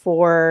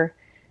before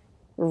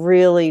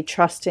really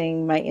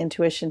trusting my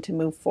intuition to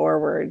move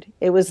forward.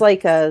 It was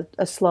like a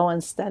slow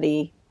and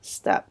steady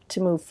step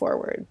to move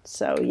forward.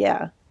 So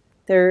yeah,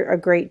 they're a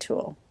great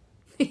tool.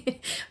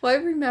 Well, I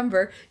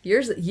remember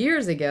years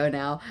ago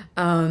now,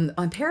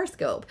 on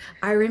Periscope,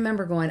 I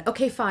remember going,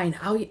 okay, fine.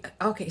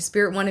 Okay,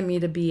 Spirit wanted me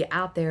to be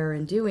out there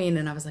and doing,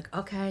 and I was like,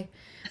 okay,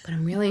 but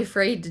I'm really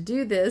afraid to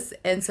do this.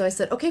 And so I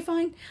said, okay,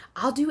 fine,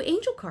 I'll do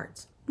angel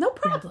cards. No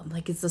problem. Yeah.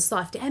 Like, it's the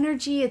soft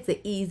energy, it's the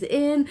ease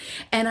in.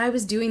 And I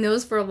was doing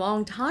those for a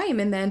long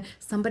time. And then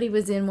somebody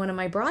was in one of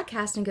my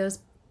broadcasts and goes,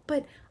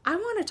 but I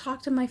want to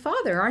talk to my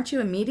father. Aren't you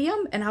a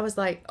medium? And I was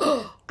like,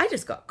 oh, I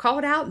just got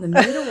called out in the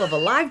middle of a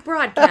live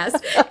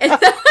broadcast. And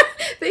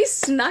they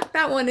snuck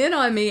that one in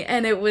on me.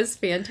 And it was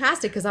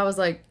fantastic, because I was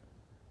like,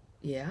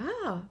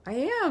 yeah,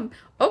 I am.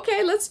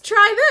 Okay, let's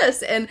try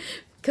this. And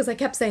because I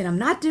kept saying, I'm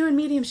not doing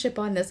mediumship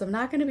on this. I'm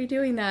not going to be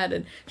doing that.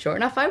 And sure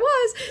enough, I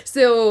was.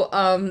 So,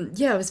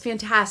 it was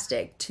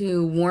fantastic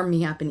to warm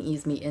me up and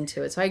ease me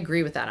into it. So I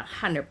agree with that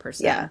 100%.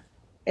 Yeah,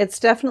 it's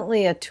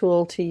definitely a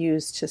tool to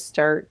use to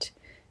start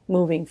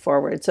moving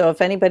forward. So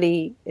if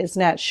anybody is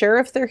not sure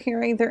if they're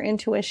hearing their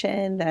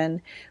intuition,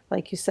 then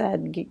like you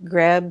said,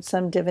 grab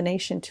some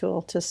divination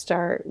tool to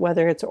start,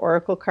 whether it's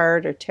oracle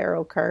card or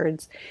tarot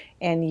cards,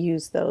 and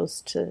use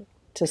those to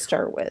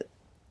start with.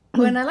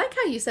 Well, and I like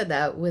how you said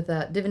that with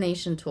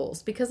divination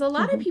tools, because a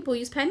lot of people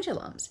use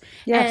pendulums.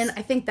 Yes. And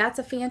I think that's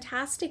a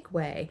fantastic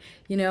way.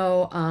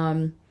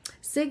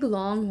 Sig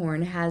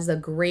Longhorn has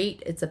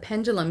it's a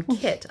pendulum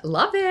kit.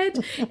 Love it.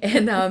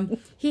 And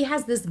he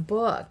has this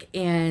book,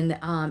 and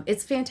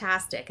it's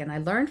fantastic. And I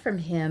learned from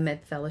him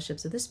at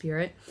Fellowships of the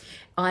Spirit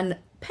on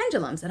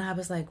pendulums. And I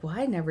was like, well,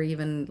 I never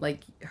even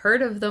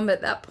heard of them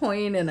at that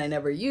point, and I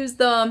never used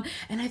them.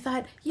 And I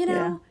thought,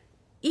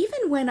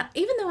 even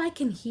though I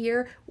can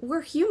hear,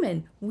 we're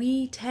human.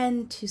 We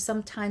tend to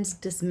sometimes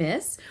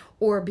dismiss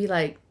or be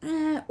like,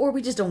 or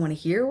we just don't want to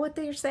hear what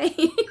they're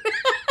saying.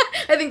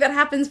 I think that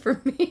happens for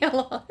me a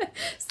lot.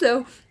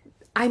 So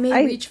I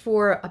may reach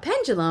for a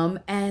pendulum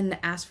and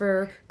ask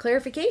for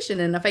clarification.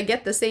 And if I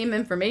get the same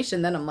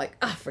information, then I'm like,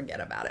 oh, forget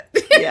about it.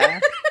 Yeah.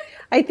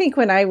 I think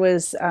when I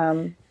was,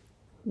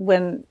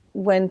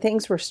 when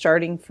things were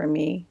starting for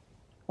me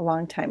a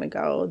long time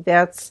ago,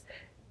 that's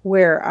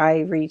where I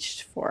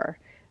reached for.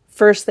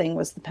 First thing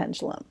was the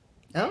pendulum.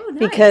 Oh, nice.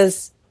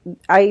 Because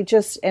I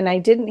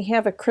didn't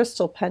have a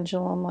crystal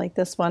pendulum like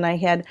this one. I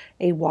had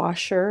a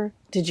washer.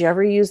 Did you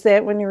ever use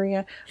that when you were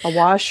young? A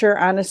washer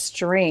on a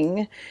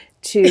string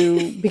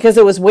because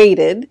it was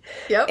weighted.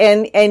 Yep.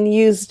 And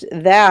used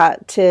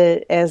that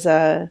as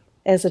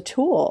a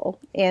tool.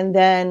 And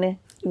then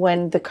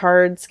when the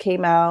cards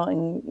came out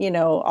and,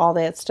 all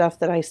that stuff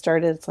that I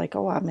started, it's like,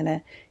 oh, I'm going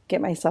to get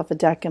myself a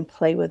deck and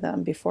play with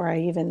them before I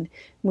even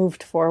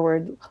moved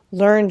forward,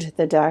 learned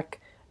the deck,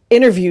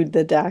 interviewed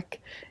the deck,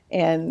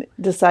 and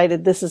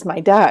decided this is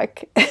my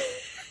deck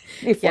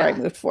before I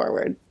moved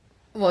forward.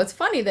 Well, it's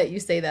funny that you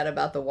say that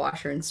about the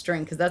washer and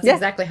string, because that's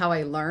exactly how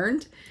I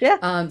learned. Yeah.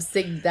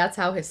 That's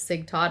how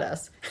Sig taught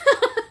us.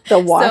 The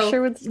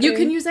washer with string? You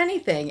can use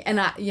anything. And,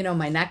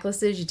 my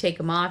necklaces, you take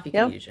them off. You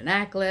can use your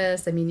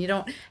necklace. I mean, you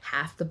don't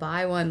have to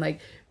buy one.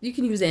 Like, you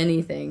can use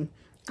anything.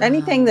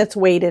 Anything that's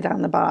weighted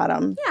on the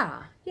bottom.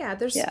 Yeah. Yeah.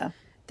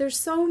 There's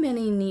so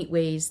many neat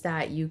ways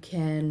that you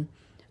can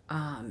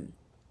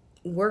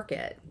work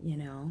it,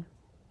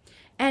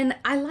 And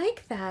I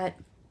like that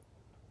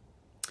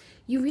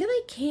you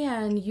really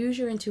can use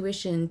your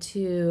intuition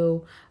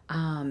to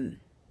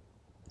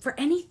for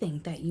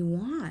anything that you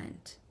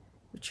want.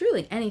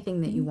 Truly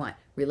anything that you want.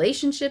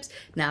 Relationships.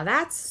 Now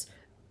that's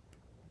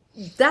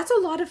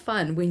a lot of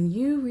fun when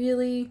you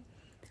really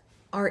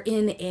are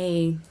in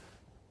a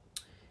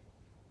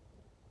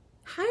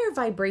higher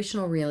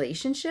vibrational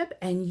relationship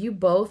and you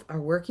both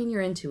are working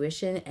your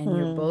intuition and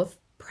you're both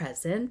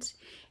present.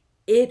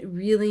 It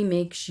really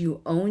makes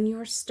you own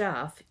your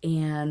stuff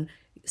and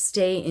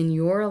stay in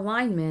your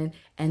alignment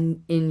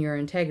and in your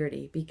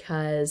integrity,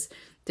 because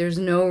there's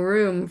no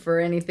room for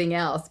anything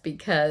else,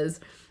 because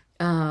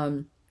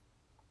there's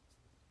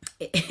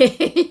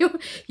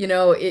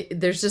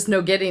just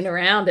no getting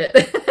around it.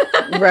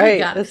 Right.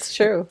 That's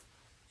true.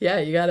 Yeah,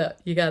 you gotta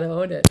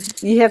own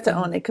it. You have to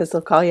own it, because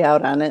they'll call you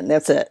out on it, and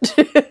that's it.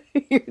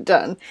 You're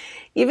done.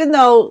 Even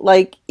though,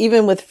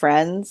 even with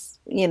friends,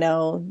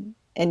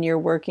 and you're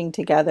working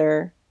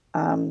together,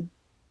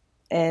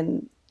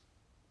 and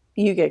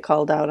you get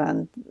called out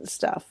on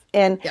stuff.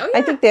 And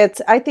I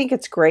think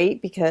it's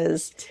great,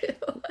 because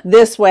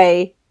this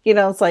way,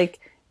 it's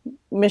like,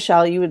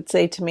 Michelle, you would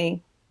say to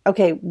me,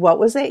 okay, what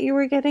was that you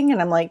were getting?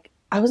 And I'm like,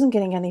 I wasn't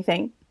getting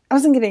anything.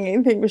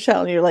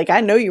 Michelle. And you're like,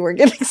 I know you were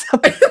getting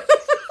something.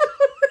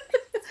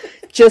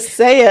 Just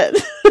say it.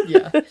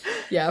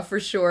 Yeah, for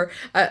sure.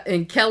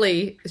 And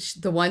Kelly,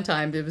 the one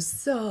time, it was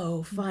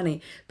so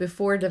funny.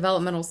 Before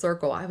Developmental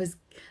Circle, I was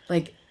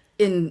like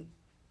in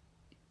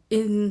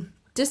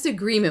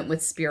disagreement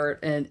with spirit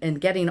and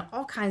getting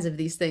all kinds of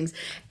these things.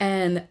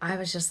 And I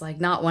was just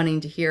like not wanting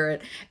to hear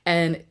it.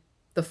 And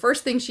the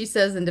first thing she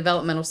says in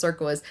Developmental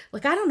Circle is,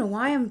 like, I don't know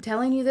why I'm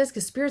telling you this,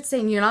 because Spirit's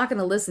saying you're not going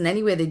to listen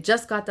anyway. They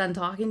just got done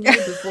talking to you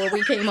before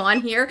we came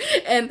on here.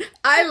 And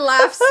I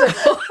laughed so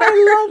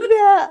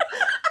hard.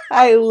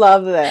 I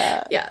love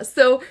that. Yeah.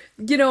 So,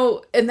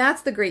 and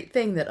that's the great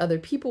thing, that other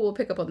people will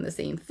pick up on the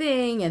same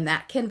thing, and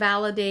that can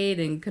validate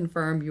and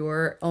confirm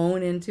your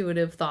own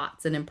intuitive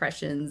thoughts and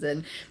impressions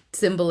and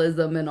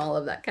symbolism and all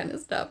of that kind of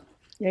stuff.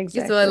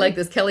 Exactly. So I like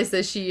this. Kelly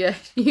says she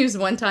used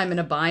one time in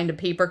a bind a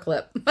paper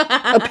clip.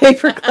 A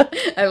paper clip.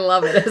 I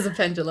love it as a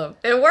pendulum.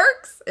 It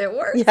works.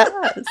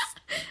 Yes.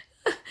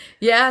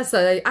 Yeah,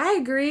 so I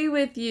agree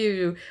with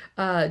you,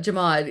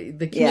 Jamad.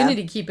 The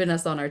community keeping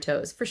us on our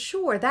toes. For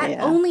sure. That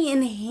only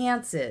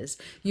enhances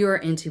your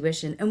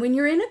intuition. And when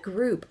you're in a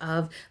group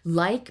of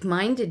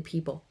like-minded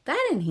people,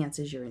 that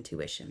enhances your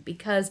intuition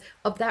because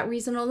of that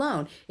reason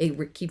alone.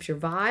 It keeps your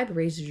vibe,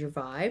 raises your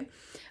vibe.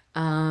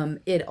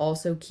 It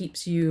also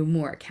keeps you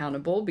more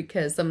accountable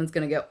because someone's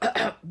going to go,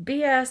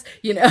 BS,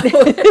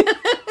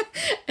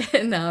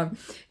 and,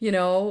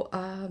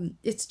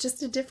 it's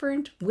just a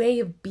different way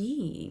of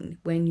being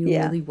when you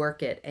really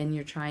work it and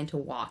you're trying to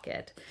walk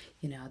it.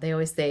 They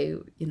always say,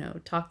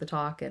 talk the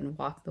talk and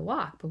walk the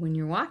walk. But when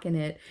you're walking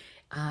it,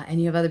 and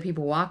you have other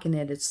people walking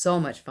it, it's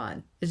so much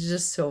fun. It's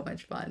just so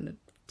much fun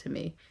to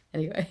me.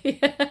 Anyway.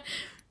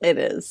 It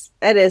is.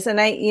 And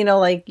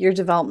like your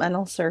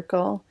developmental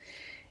circle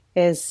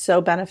is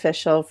so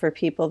beneficial for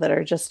people that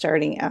are just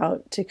starting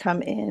out to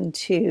come in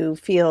to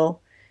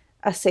feel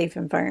a safe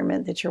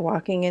environment that you're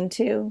walking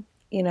into,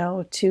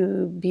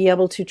 to be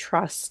able to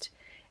trust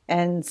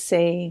and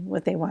say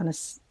what they want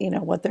to,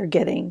 what they're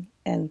getting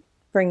and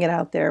bring it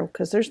out there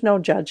because there's no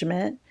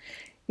judgment,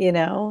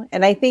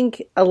 and I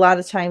think a lot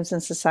of times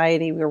in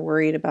society, we're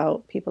worried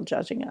about people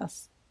judging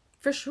us.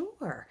 For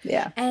sure.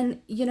 Yeah. And,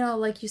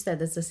 like you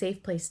said, it's a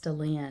safe place to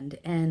land.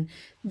 And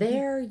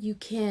there you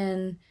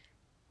can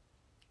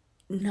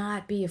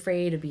not be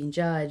afraid of being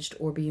judged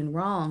or being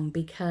wrong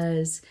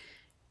because,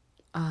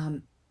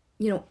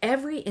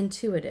 every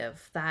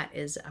intuitive that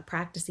is a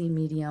practicing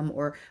medium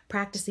or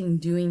practicing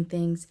doing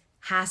things,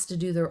 has to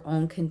do their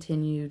own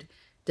continued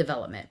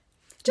development.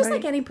 Just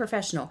like any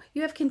professional,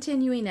 you have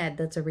continuing ed,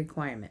 that's a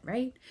requirement,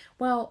 right?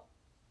 Well,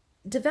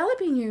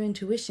 developing your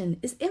intuition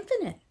is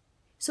infinite.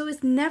 So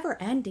it's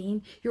never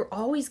ending. You're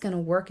always going to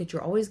work it.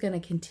 You're always going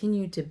to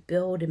continue to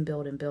build and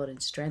build and build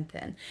and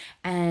strengthen.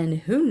 And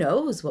who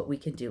knows what we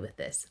can do with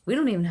this? We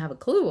don't even have a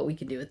clue what we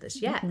can do with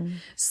this yet. Mm-hmm.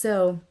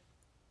 So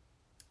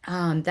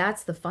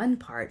that's the fun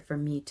part for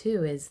me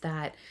too, is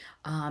that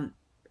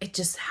it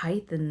just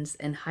heightens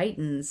and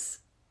heightens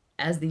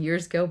as the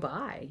years go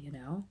by, you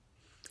know?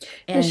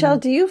 And Michelle,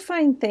 do you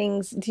find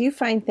things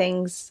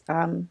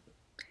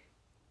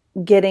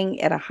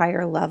getting at a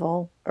higher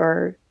level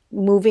or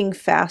moving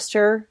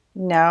faster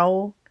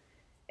now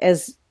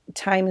as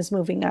time is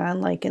moving on,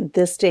 like in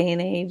this day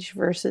and age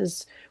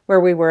versus where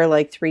we were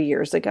like 3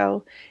 years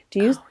ago?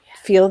 Do you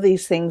feel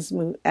these things,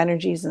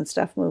 energies and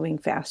stuff moving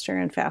faster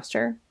and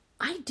faster?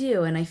 I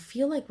do. And I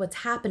feel like what's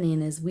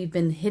happening is we've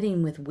been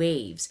hitting with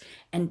waves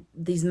and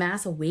these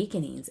mass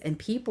awakenings, and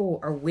people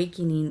are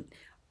awakening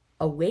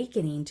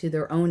to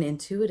their own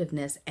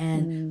intuitiveness,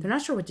 and they're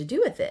not sure what to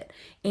do with it.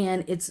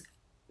 And it's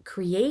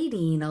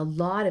creating a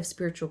lot of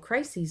spiritual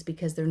crises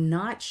because they're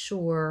not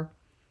sure.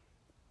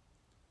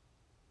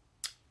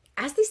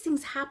 As these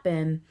things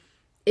happen,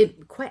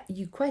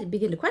 you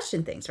begin to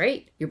question things,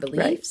 right? Your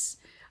beliefs.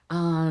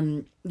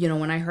 Right. You know,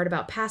 when I heard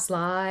about past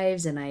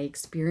lives and I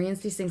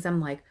experienced these things,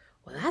 I'm like,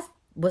 well, that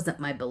wasn't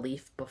my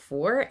belief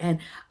before. And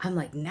I'm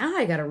like, now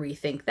I got to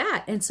rethink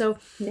that. And so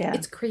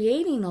it's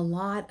creating a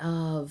lot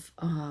of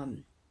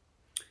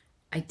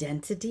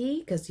identity,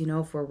 because, you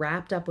know, if we're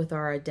wrapped up with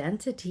our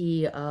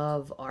identity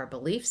of our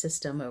belief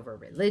system over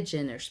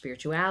religion or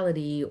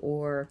spirituality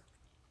or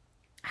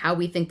how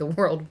we think the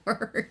world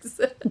works,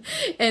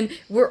 and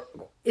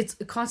it's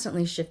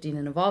constantly shifting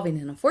and evolving.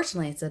 And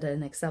unfortunately, it's at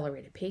an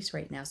accelerated pace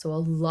right now. So a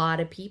lot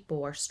of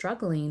people are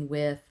struggling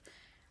with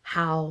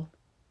how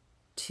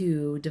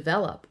to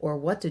develop or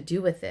what to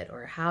do with it,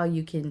 or how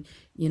you can,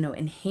 you know,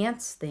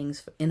 enhance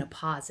things in a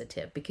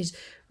positive, because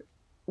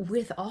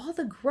with all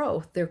the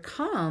growth, there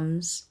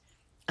comes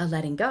a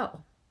letting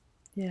go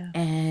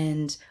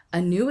and a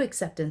new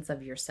acceptance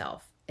of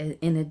yourself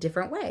in a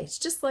different way. It's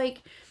just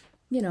like,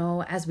 you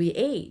know, as we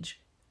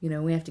age, you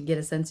know, we have to get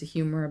a sense of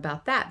humor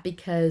about that,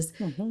 because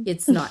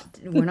it's not,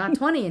 we're not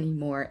 20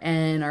 anymore,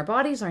 and our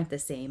bodies aren't the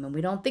same, and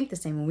we don't think the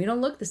same, and we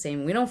don't look the same,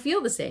 and we don't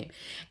feel the same.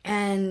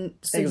 And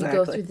so you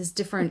go through this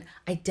different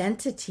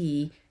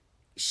identity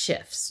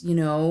shifts, you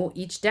know,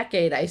 each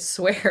decade, I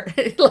swear.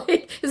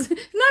 Like, it's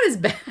not as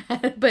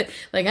bad, but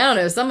like, I don't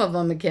know, some of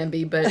them it can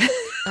be, but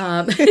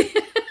I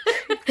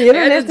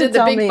just did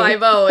the big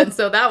 5-0, and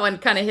so that one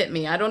kind of hit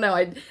me. I don't know.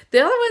 The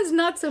other one's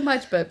not so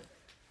much, but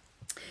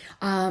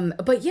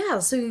yeah,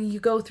 so you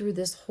go through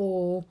this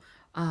whole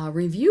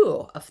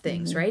review of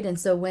things, right? And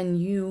so when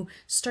you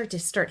start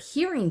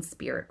hearing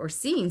spirit or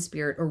seeing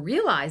spirit or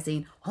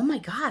realizing, oh my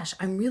gosh,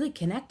 I'm really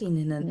connecting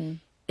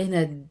in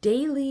a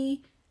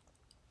daily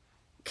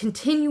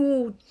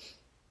continual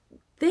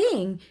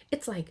thing,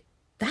 it's like,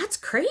 that's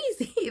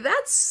crazy.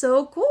 That's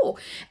so cool.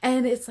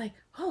 And it's like,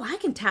 oh, I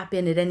can tap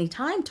in at any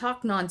time,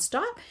 talk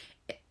nonstop,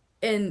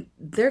 and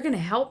they're going to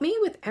help me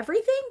with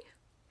everything.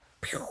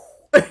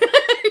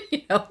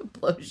 You know, it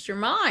blows your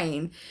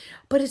mind,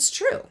 but it's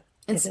true.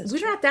 And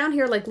we're not down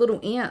here like little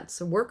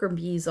ants or worker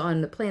bees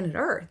on the planet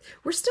Earth.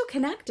 We're still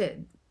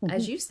connected,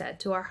 as you said,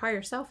 to our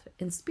higher self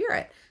in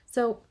spirit.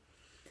 So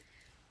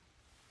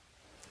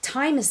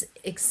time is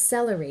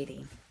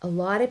accelerating. A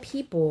lot of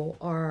people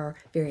are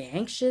very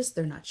anxious.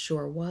 They're not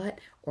sure what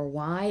or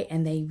why,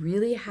 and they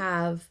really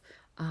have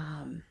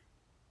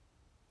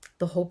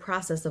the whole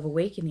process of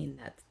awakening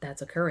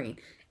that's occurring.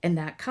 And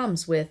that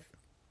comes with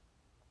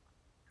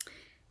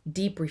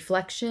deep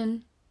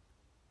reflection,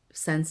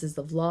 senses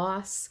of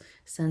loss,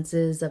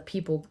 senses of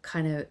people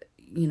kind of,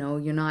 you know,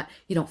 you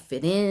don't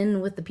fit in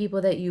with the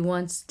people that you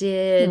once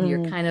did.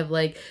 You're kind of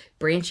like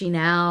branching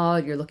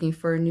out. You're looking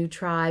for a new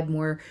tribe,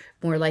 more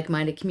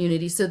like-minded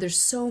community. So there's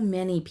so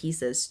many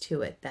pieces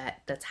to it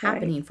that's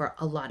happening for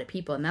a lot of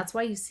people. And that's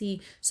why you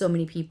see so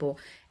many people,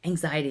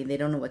 anxiety, they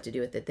don't know what to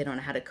do with it. They don't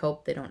know how to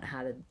cope. They don't know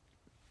how to,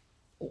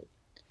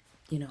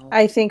 you know.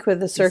 I think with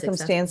the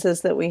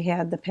circumstances that we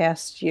had the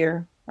past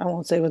year, I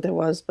won't say what it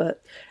was,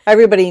 but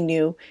everybody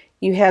knew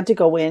you had to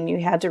go in, you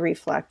had to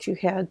reflect, you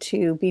had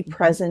to be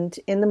present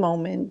in the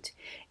moment.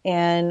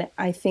 And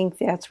I think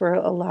that's where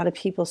a lot of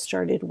people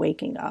started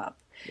waking up,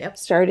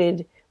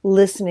 started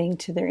listening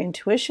to their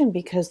intuition,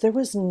 because there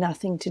was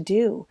nothing to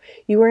do.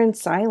 You were in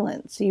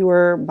silence. You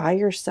were by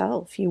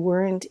yourself. You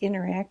weren't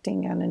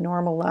interacting on a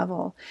normal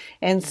level.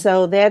 And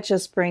so that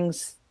just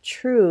brings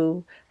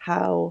true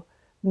how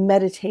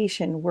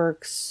meditation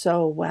works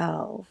so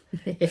well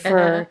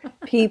for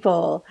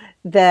people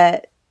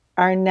that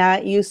are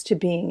not used to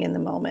being in the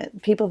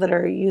moment, people that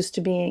are used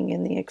to being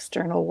in the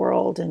external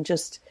world and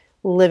just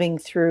living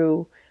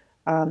through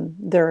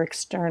their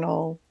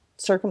external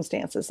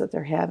circumstances that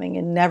they're having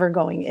and never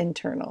going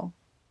internal.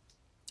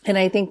 And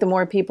I think the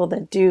more people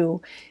that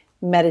do,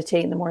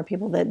 meditate and the more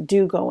people that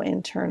do go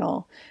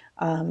internal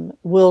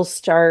will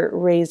start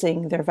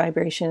raising their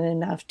vibration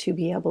enough to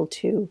be able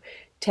to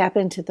tap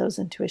into those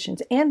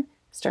intuitions and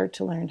start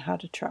to learn how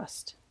to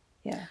trust.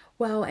 Yeah.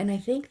 Well, and I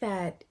think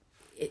that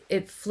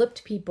it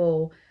flipped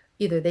people.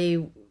 Either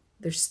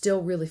they're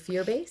still really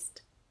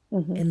fear-based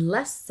and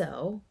less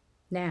so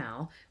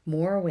now,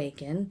 more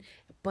awakened,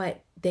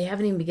 but they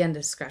haven't even begun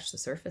to scratch the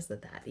surface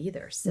of that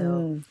either.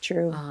 So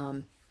true.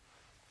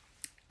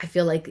 I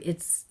feel like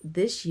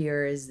this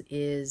year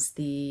is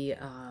the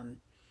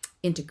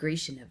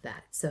integration of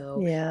that.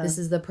 So this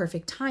is the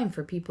perfect time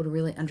for people to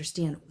really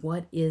understand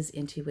what is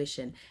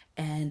intuition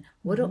and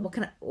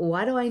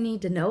why do I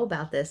need to know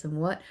about this, and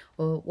what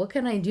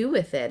can I do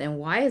with it, and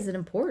why is it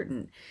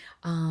important?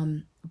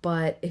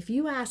 But if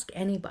you ask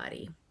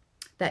anybody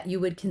that you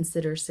would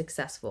consider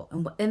successful,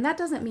 and that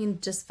doesn't mean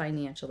just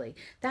financially,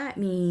 that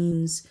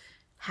means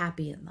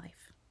happy in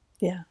life.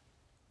 Yeah.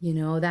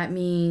 That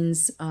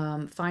means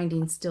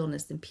finding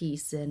stillness and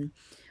peace and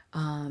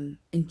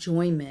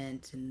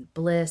enjoyment and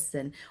bliss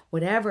and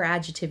whatever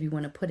adjective you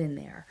want to put in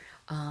there,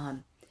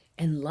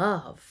 and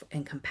love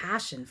and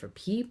compassion for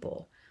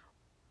people.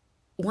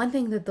 One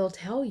thing that they'll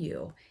tell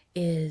you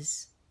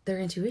is their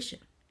intuition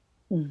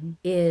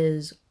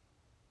is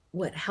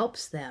what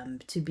helps them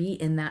to be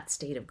in that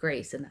state of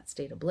grace, in that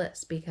state of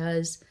bliss,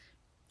 because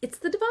it's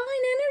the divine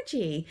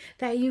energy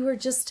that you are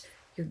just,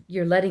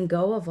 you're letting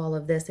go of all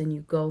of this and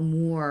you go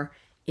more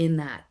in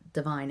that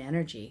divine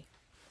energy.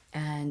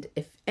 And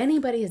if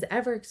anybody has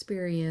ever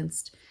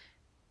experienced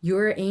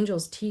your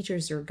angels,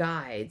 teachers, or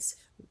guides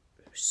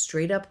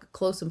straight up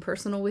close and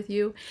personal with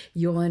you,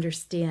 you'll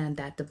understand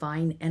that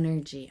divine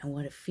energy and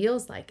what it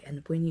feels like.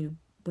 And when you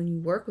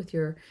work with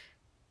your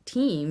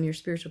team, your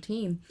spiritual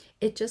team,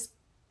 it just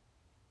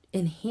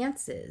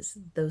enhances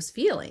those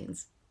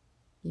feelings.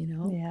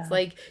 It's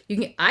like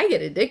I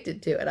get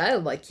addicted to it.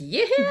 I'm like,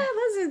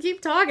 let's just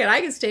keep talking.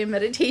 I can stay in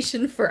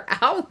meditation for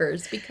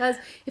hours because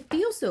it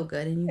feels so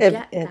good, and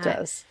it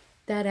does.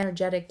 That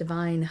energetic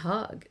divine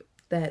hug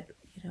that,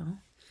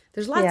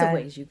 there's lots of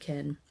ways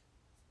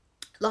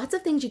lots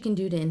of things you can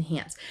do to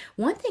enhance.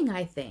 One thing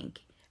I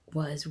think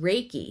was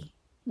Reiki.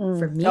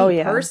 For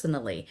me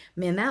personally,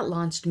 man, that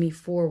launched me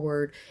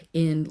forward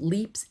in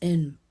leaps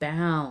and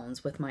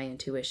bounds with my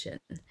intuition.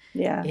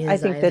 Yeah, I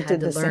think that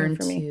did the same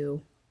for me.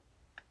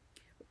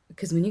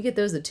 Because when you get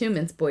those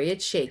attunements, boy,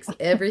 it shakes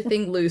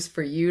everything loose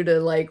for you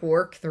to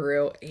work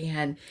through.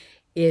 And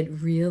it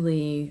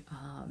really,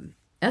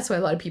 that's why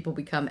a lot of people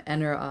become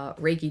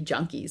Reiki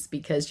junkies,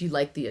 because you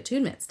like the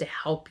attunements to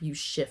help you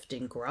shift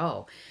and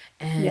grow.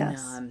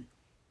 And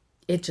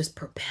it just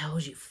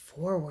propels you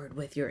forward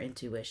with your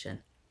intuition.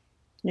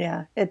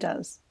 Yeah, it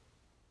does.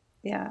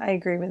 Yeah, I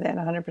agree with that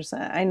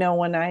 100%. I know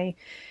when I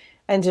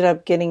ended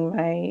up getting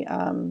my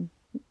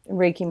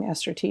Reiki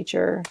master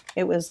teacher,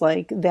 it was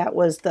like that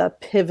was the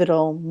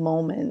pivotal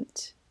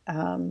moment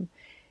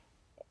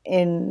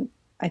in,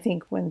 I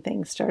think, when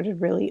things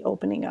started really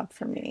opening up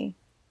for me.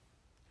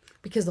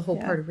 Because the whole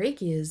part of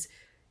Reiki is,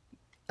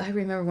 I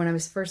remember when I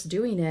was first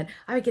doing it,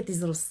 I would get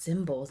these little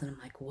symbols, and I'm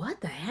like, what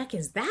the heck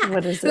is that?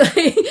 What is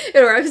it?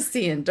 Or I was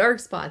seeing dark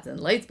spots and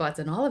light spots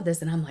and all of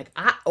this, and I'm like,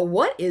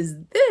 what is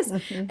this?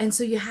 And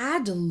so you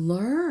had to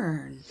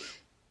learn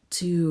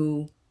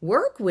to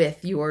work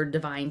with your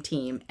divine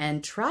team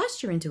and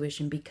trust your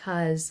intuition,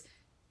 because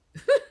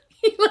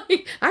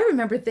I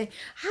remember I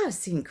was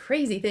seeing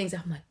crazy things.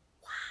 I'm like,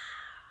 wow,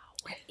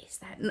 what is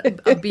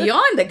that?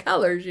 Beyond the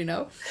colors,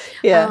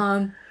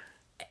 Yeah.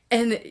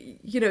 And,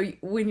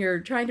 when you're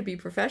trying to be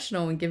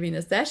professional and giving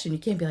a session, you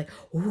can't be like,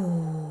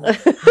 ooh,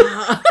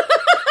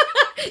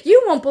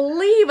 you won't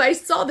believe I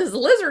saw this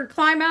lizard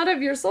climb out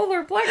of your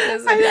solar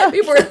plexus. And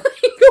people are like,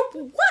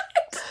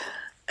 what?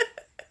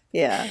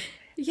 Yeah.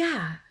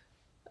 Yeah.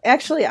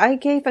 Actually, I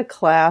gave a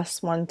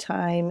class one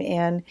time,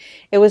 and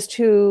it was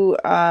to,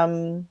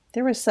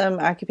 there were some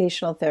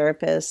occupational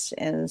therapists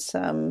and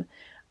some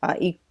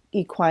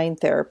equine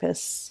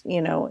therapists,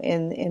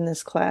 in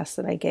this class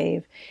that I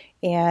gave.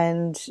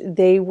 And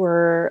there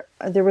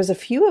was a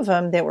few of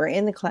them that were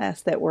in the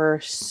class that were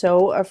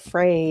so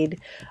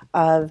afraid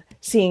of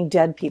seeing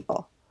dead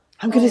people.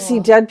 I'm going to see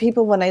dead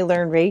people when I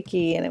learn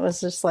Reiki. And it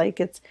was just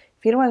like, if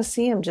you don't want to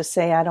see them, just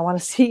say, I don't want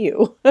to see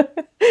you.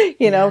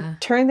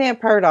 Turn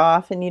that part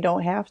off, and you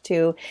don't have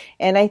to.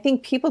 And I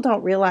think people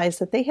don't realize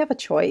that they have a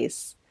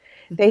choice.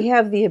 They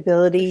have the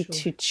ability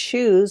to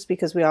choose,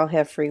 because we all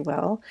have free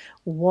will,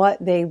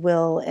 what they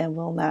will and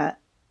will not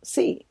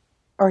see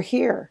or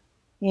hear.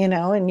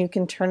 And you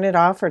can turn it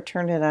off or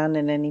turn it on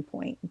at any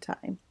point in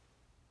time.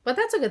 But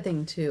that's a good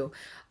thing too,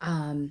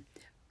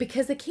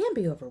 because it can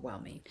be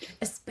overwhelming,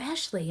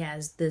 especially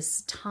as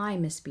this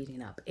time is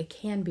speeding up. It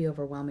can be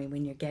overwhelming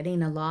when you're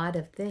getting a lot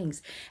of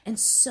things. And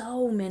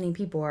so many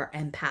people are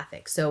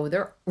empathic, so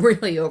they're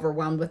really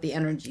overwhelmed with the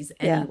energies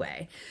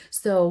anyway.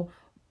 Yeah.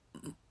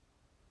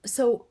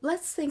 So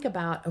let's think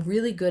about a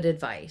really good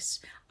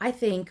advice. I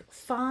think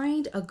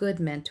find a good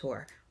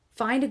mentor,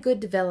 find a good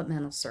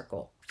developmental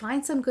circle,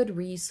 find some good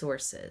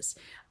resources.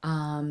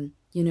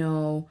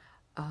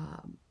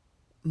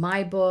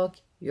 my book,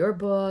 your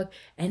book,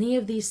 any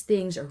of these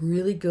things are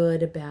really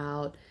good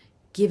about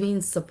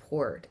giving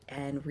support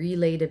and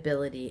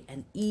relatability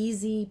and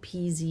easy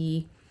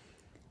peasy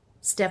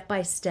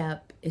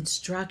step-by-step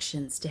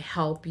instructions to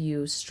help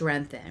you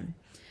strengthen.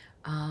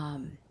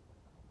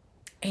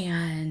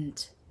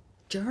 And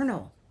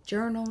journal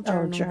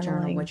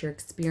what you're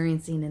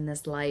experiencing in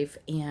this life.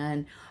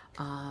 And,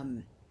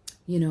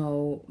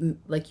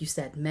 like you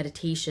said,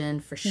 meditation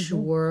for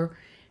sure.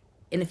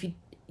 And if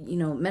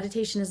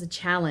meditation is a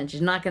challenge.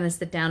 You're not going to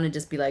sit down and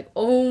just be like,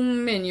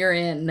 and you're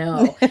in.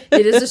 No,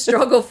 it is a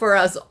struggle for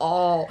us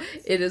all.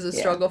 It is a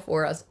struggle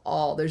for us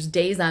all. There's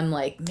days I'm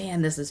like,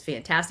 man, this is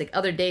fantastic.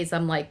 Other days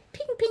I'm like,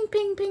 ping, ping,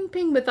 ping, ping,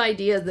 ping with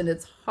ideas, and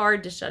it's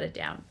hard to shut it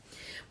down.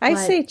 I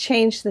say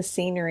change the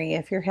scenery.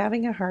 If you're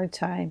having a hard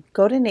time,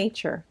 go to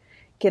nature.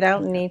 Get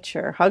out in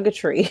nature. Hug a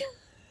tree.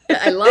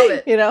 I love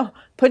it.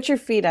 Put your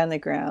feet on the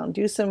ground.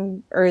 Do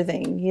some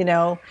earthing,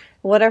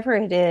 whatever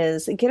it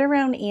is. Get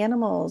around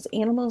animals.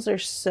 Animals are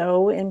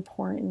so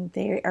important.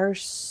 They are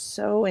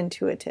so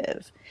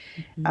intuitive.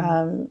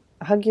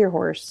 Hug your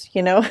horse,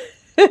 Yes.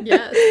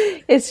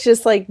 It's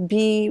just like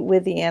be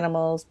with the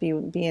animals, be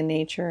in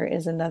nature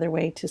is another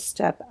way to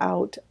step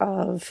out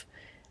of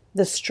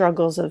the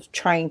struggles of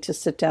trying to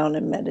sit down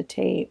and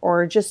meditate,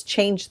 or just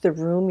change the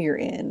room you're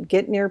in.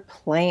 Get near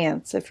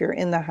plants if you're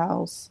in the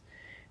house.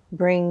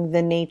 Bring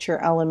the nature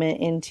element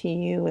into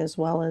you, as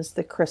well as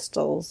the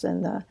crystals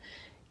and the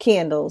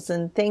candles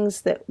and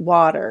things that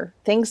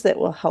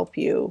will help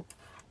you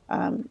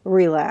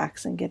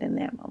relax and get in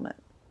that moment.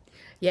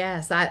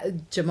 Yes,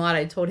 Jamaat,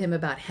 I told him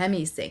about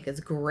HemiSync. It's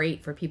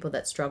great for people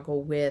that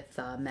struggle with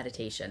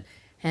meditation.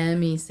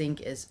 HemiSync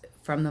is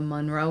from the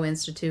Monroe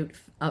Institute,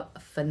 a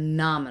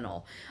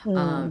phenomenal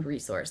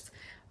resource.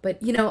 But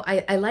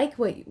I like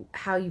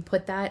how you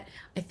put that.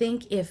 I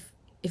think if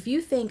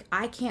you think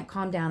I can't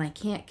calm down, I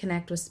can't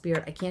connect with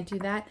spirit, I can't do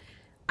that,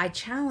 I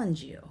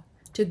challenge you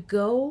to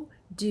go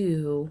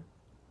do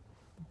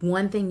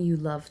one thing you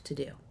love to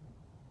do.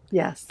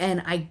 Yes.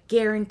 And I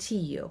guarantee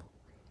you,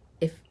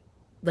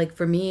 like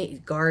for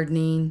me,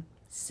 gardening,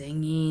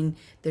 singing,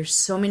 there's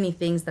so many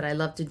things that I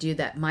love to do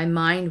that my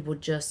mind will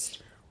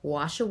just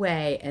wash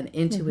away and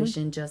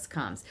intuition just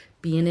comes.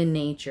 Being in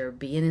nature,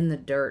 being in the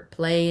dirt,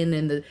 playing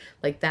in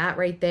like that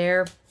right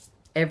there,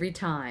 every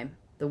time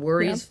the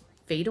worries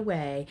fade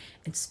away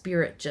and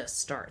spirit just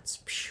starts.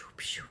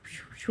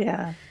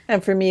 Yeah.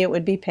 And for me, it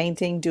would be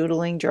painting,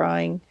 doodling,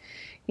 drawing,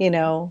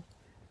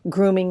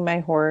 grooming my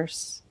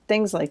horse,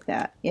 things like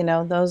that.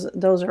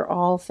 Those are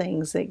all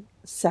things that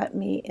set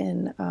me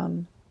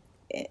in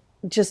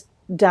just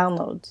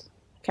downloads,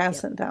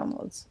 constant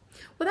downloads.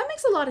 Well, that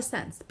makes a lot of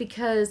sense,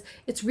 because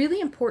it's really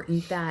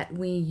important that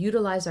we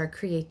utilize our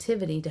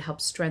creativity to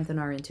help strengthen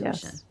our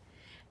intuition. Yes.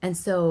 And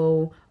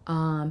so,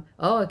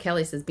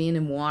 Kelly says being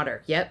in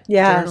water. Yep.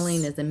 Yes.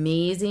 Journaling is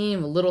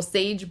amazing. A little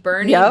sage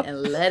burning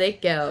and let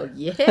it go.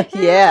 Yeah.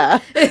 Yeah.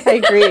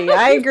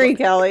 I agree,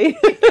 Kelly.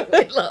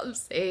 I love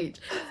sage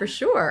for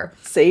sure.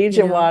 Sage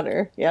and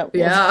water. Yep.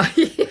 Yeah.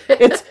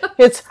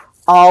 It's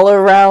all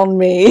around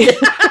me.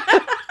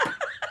 I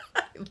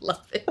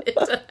love it.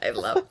 I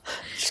love it.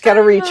 Just got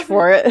to reach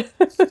for it.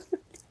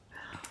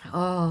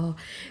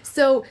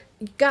 So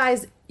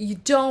guys, you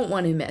don't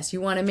want to miss.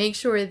 You want to make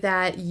sure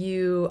that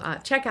you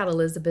check out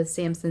Elizabeth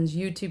Sampson's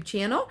YouTube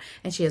channel,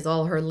 and she has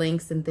all her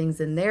links and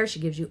things in there. She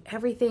gives you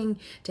everything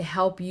to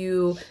help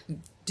you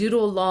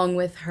doodle along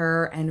with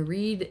her and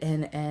read,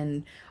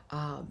 and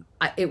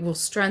it will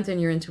strengthen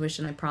your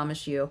intuition, I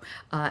promise you,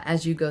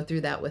 as you go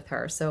through that with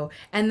her. So,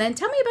 and then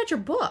tell me about your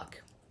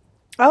book.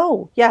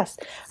 Oh, yes.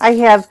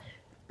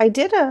 I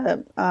did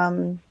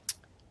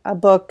a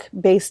book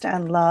based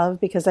on love,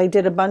 because I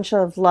did a bunch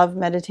of love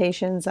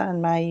meditations on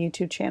my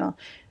YouTube channel,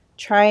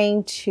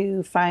 trying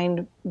to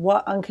find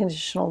what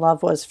unconditional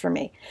love was for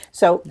me.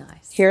 So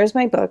Here's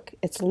my book.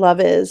 It's Love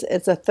Is.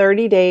 It's a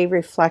 30-day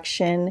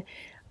reflection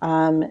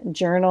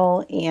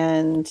journal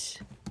and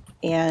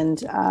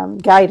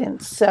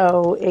guidance.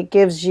 So it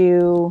gives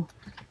you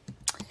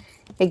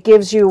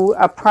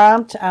a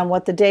prompt on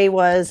what the day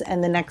was,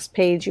 and the next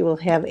page you will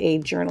have a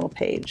journal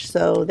page.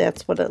 So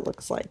that's what it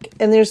looks like.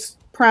 And there's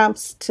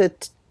prompts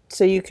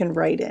so you can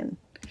write in.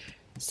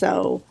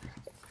 So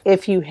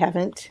if you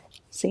haven't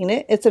seen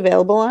it, it's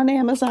available on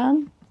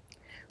Amazon.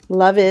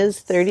 Love Is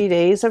 30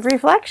 Days of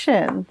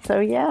Reflection. So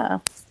yeah,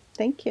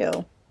 thank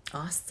you.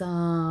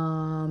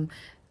 Awesome.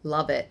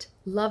 Love it.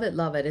 Love it.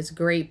 Love it. It's a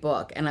great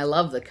book. And I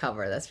love the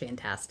cover. That's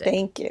fantastic.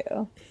 Thank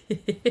you.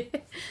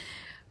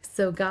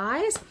 So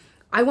guys,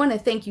 I want to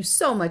thank you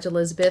so much,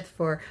 Elizabeth,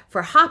 for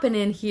hopping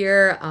in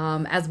here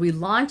as we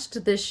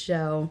launched this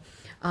show.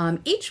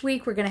 Each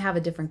week we're going to have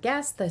a different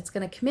guest that's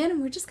going to come in,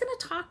 and we're just going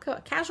to talk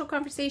a casual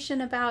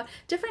conversation about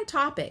different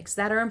topics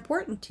that are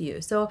important to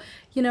you. So,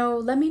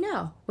 let me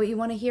know what you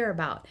want to hear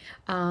about.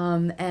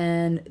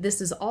 And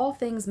this is all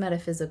things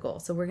metaphysical.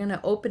 So we're going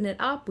to open it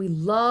up. We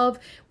love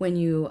when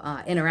you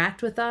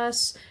interact with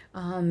us,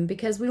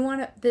 because we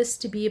want this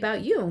to be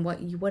about you and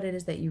what it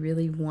is that you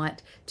really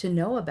want to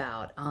know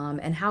about,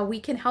 and how we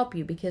can help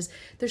you, because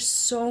there's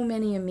so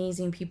many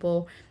amazing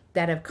people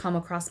that have come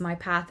across my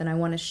path, and I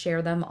want to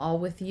share them all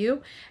with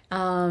you.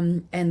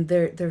 And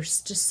they're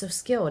just so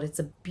skilled. It's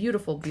a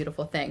beautiful,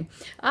 beautiful thing.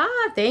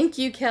 Thank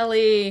you,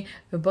 Kelly.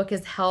 The book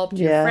has helped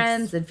your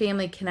friends and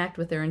family connect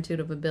with their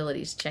intuitive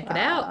abilities. Check it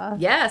out.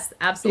 Yes,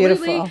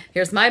 absolutely. Beautiful.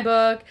 Here's my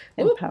book.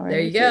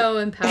 There you go.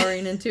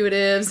 Empowering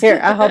Intuitives. Here,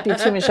 I'll help you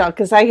too, Michelle,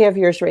 because I have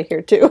yours right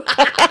here too.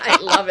 I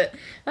love it.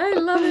 I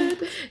love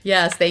it.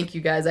 Yes, thank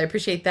you guys. I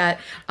appreciate that.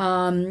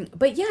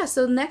 But yeah,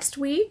 so next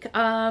week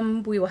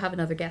we will have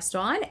another guest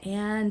on,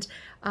 and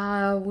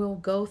we'll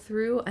go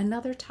through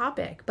another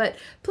topic. But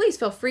please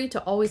feel free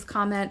to always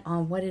comment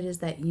on what it is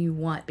that you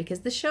want, because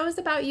the show is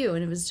about you,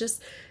 and it was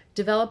just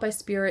developed by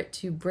Spirit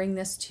to bring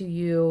this to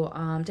you,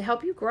 to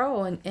help you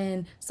grow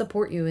and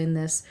support you in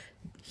this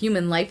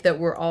human life that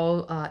we're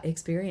all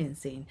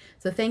experiencing.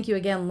 So thank you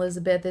again,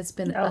 Elizabeth. It's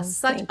been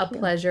such a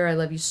pleasure. I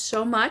love you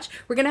so much.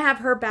 We're going to have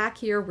her back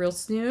here real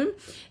soon,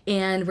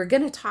 and we're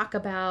going to talk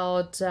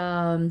about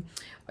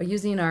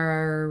using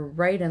our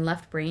right and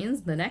left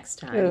brains the next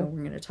time.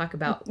 We're going to talk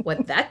about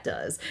what that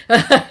does.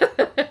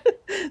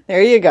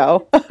 There you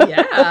go.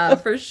 Yeah,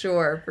 for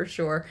sure. For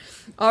sure.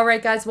 All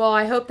right, guys. Well,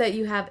 I hope that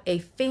you have a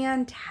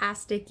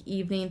fantastic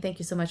evening. Thank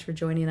you so much for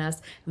joining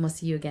us, and we'll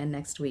see you again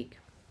next week.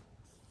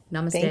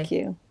 Namaste. Thank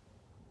you.